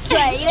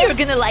 demonstrate. You're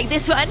gonna like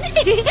this one.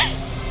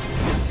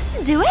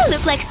 Do I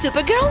look like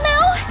Supergirl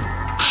now?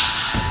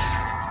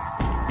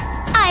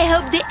 I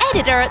hope the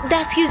editor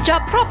does his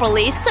job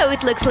properly so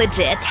it looks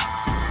legit.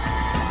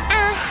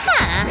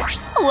 Uh-huh.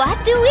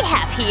 What do we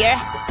have here?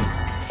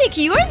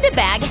 Secure the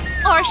bag,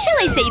 or shall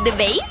I say the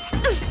vase?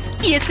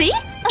 You see?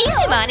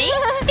 Easy money.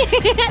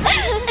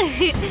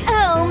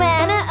 Oh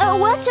man,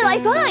 what shall I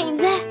find?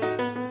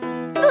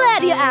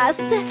 Glad you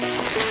asked.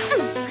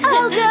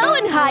 I'll go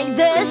and hide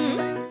this.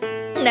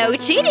 No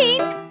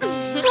cheating.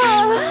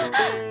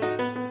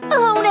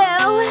 Oh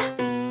no.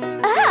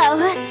 Oh,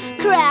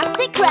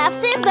 crafty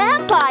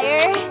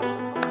vampire.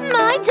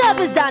 My job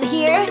is done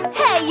here.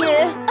 Hey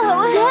you.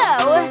 Oh.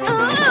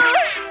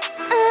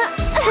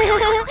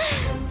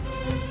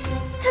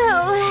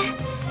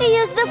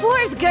 Use the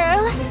force,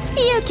 girl.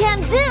 You can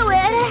do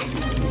it.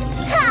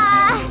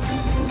 Ha!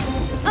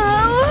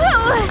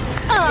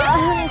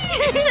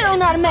 She'll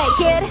not make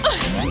it.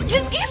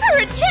 Just give her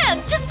a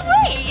chance. Just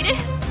wait.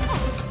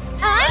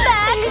 I'm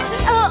back.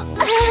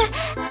 Oops.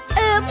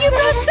 You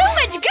brought so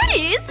much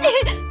goodies.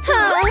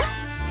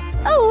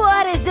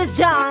 What is this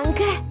junk?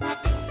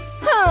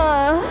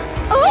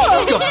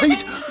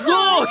 Guys,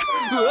 look!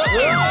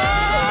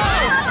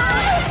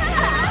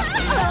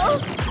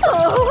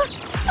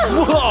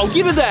 Whoa,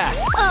 give me that!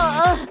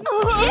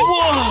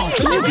 Whoa,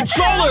 a new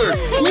controller!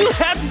 New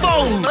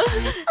headphones!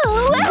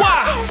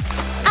 Wow!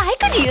 I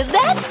could use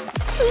that.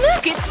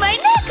 Look, it's my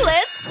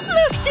necklace.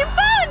 Look, she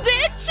found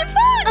it. She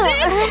found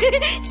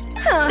it.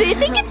 Do you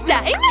think it's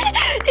time?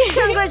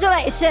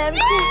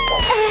 Congratulations!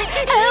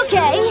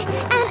 Okay,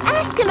 an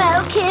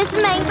Eskimo kiss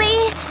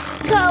maybe?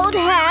 Cold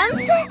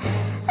hands?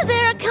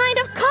 They're kind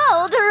of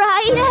cold,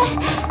 right?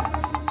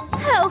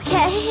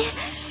 Okay.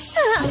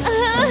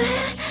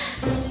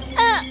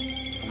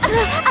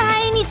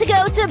 I need to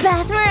go to the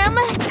bathroom.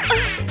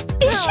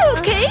 Is she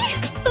okay?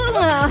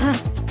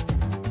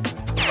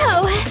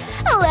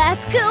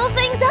 Let's cool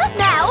things off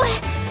now.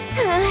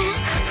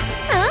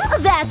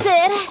 That's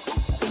it.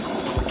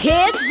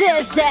 Kids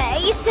these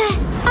days.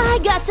 I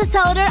got to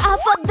solder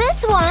off of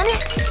this one.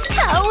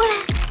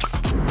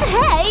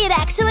 Hey, it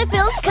actually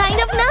feels kind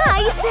of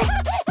nice.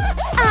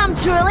 I'm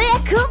truly a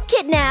cool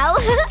kid now.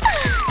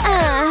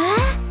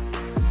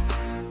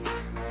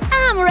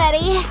 I'm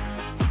ready.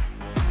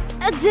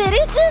 Did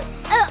it just…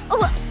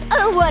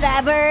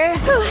 whatever.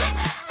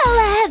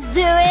 Let's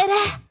do it.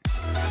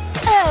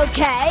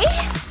 Okay.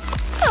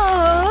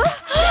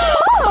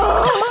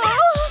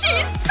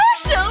 She's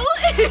special.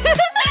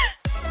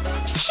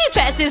 She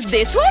passes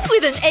this one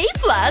with an A+.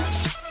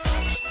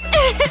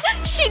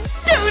 She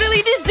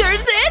totally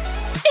deserves it.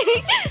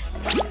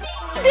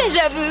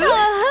 Deja vu.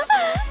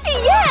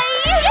 Yay!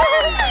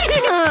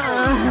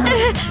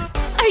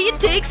 Are you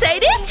too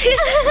excited?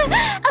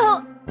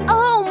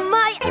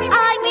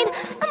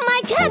 My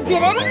cat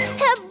did it.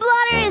 Her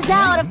bladder is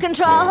out of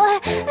control.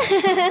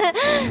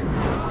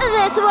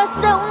 This was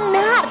so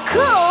not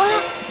cool.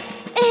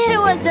 It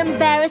was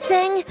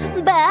embarrassing,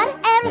 but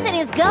everything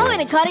is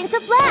going according to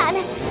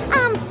plan.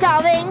 I'm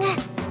starving.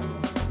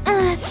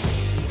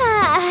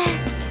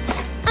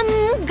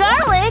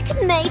 Garlic,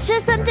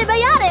 nature's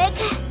antibiotic.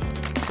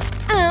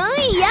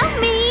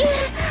 Yummy.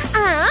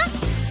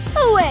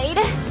 Wait,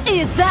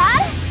 is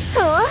that?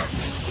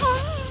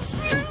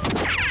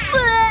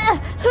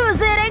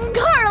 Who's eating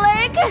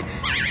garlic?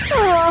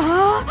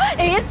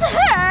 It's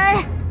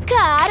her!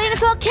 Caught in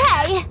 4K!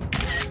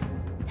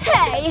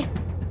 Hey!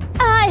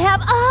 I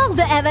have all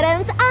the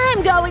evidence.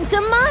 I'm going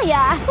to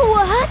Maya.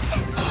 What?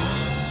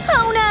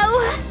 Oh no!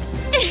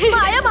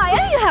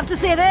 Maya, you have to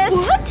see this!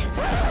 What?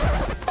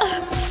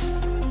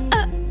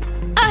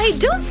 I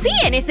don't see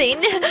anything.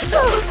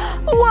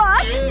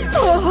 What?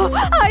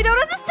 I don't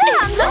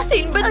understand. It's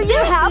nothing, but you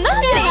have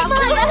nothing.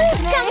 Maya,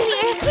 come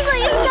here.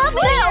 Please come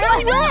here.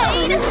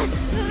 Wait.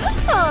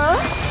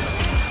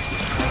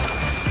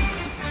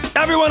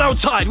 Everyone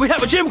outside! We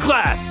have a gym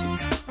class!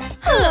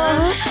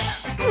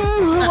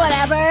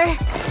 Whatever.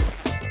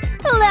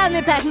 Let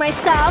me pack my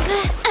stuff.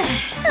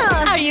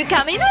 Are you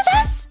coming with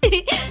us?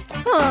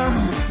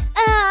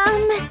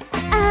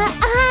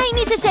 I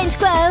need to change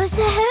clothes.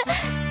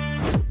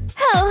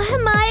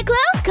 My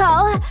clothes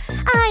call.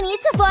 I need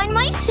to find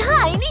my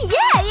shine.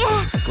 Yay!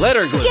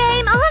 Glitter glue.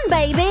 Game on,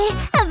 baby.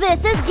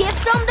 This is gift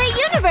from the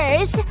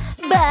universe.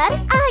 But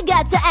I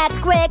got to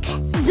act quick.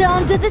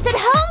 Don't do this at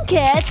home,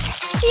 kids.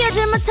 Your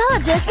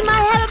dermatologist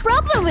might have a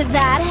problem with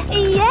that.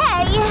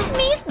 Yay!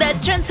 Miss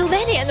that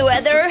Transylvanian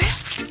weather.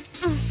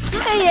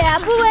 Yeah,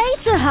 way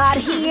too hot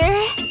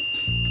here.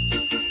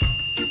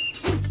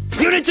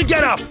 You need to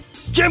get up!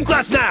 Gym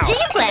class now! Gym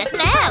class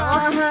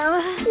now?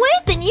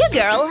 Where's the new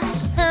girl?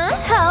 Huh?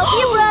 Hope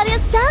you brought your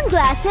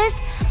sunglasses,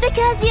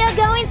 because you're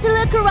going to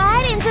look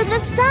right into the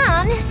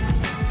sun.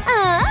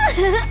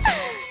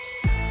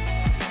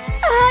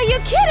 Are you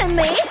kidding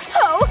me?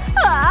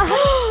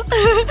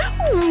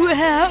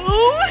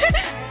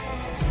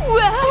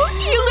 Wow,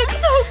 you look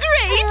so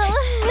great!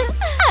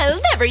 I'll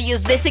never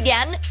use this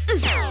again.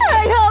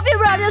 I hope you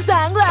brought your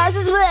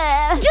sunglasses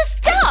with. Just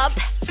stop!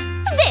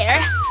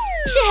 There!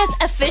 She has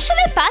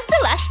officially passed the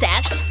last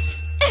test.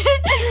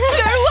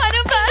 You're one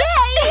of us!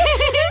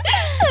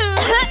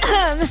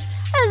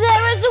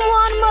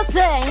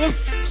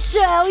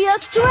 Show your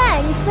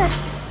strength.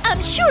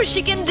 I'm sure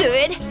she can do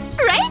it,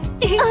 right?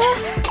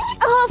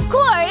 Of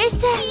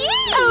course. A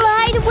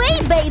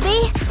lightweight,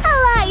 baby. A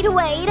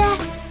lightweight.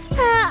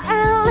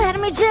 Let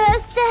me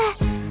just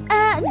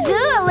do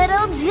a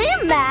little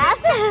gym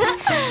math.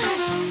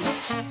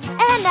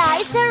 A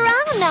nice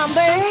round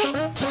number.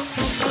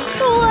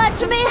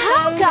 Watch me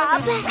hook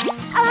up.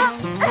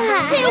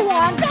 She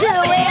won't do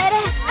it.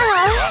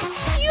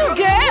 You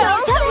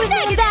girls, who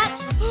did that?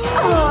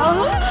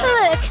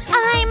 Look,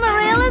 I'm a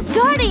realist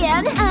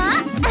guardian.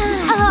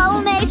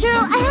 All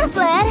natural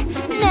athlete.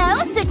 No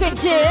secret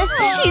juice.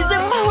 She's a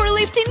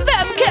powerlifting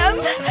Bamcam.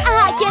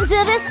 I can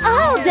do this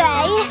all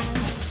day.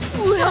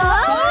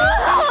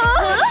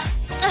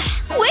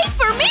 Wait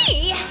for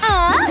me!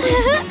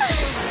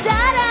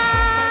 Ta-da!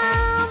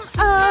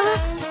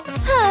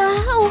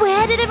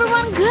 Where did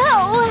everyone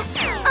go?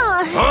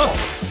 Huh?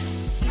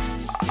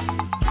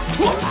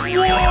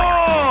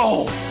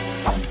 Whoa!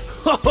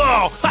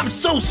 Oh, I'm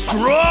so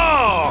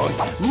strong!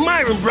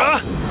 Myron,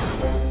 bruh!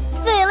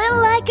 Feeling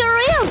like a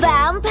real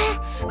vamp.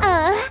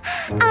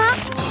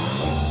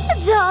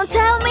 Don't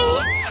tell me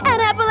an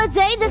apple a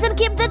day doesn't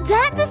keep the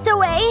dentist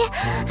away.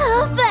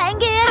 Oh,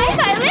 thank it. Hi,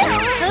 Violet!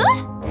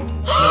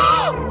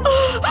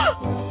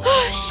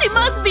 She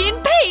must be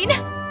in pain!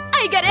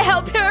 I gotta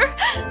help her!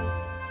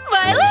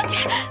 Violet?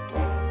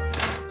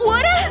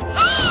 What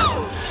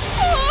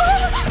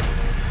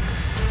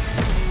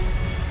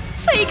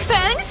Fake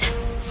fangs?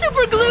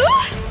 Super glue?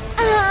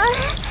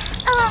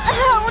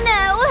 Oh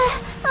no!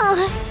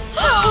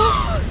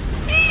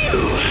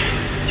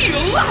 You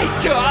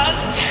lied to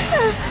us!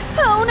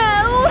 Oh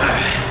no!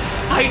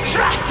 I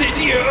trusted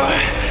you!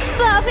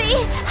 Buffy,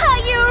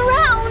 are you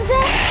around?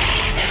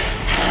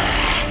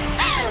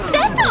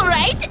 That's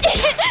alright!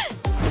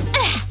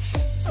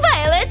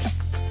 Violet!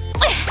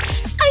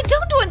 I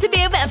don't want to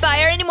be a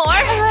vampire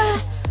anymore!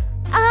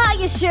 Are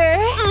you sure?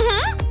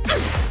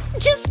 Mm-hmm.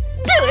 Just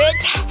do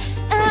it!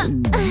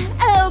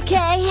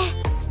 Okay.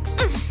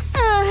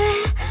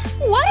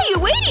 What are you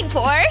waiting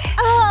for?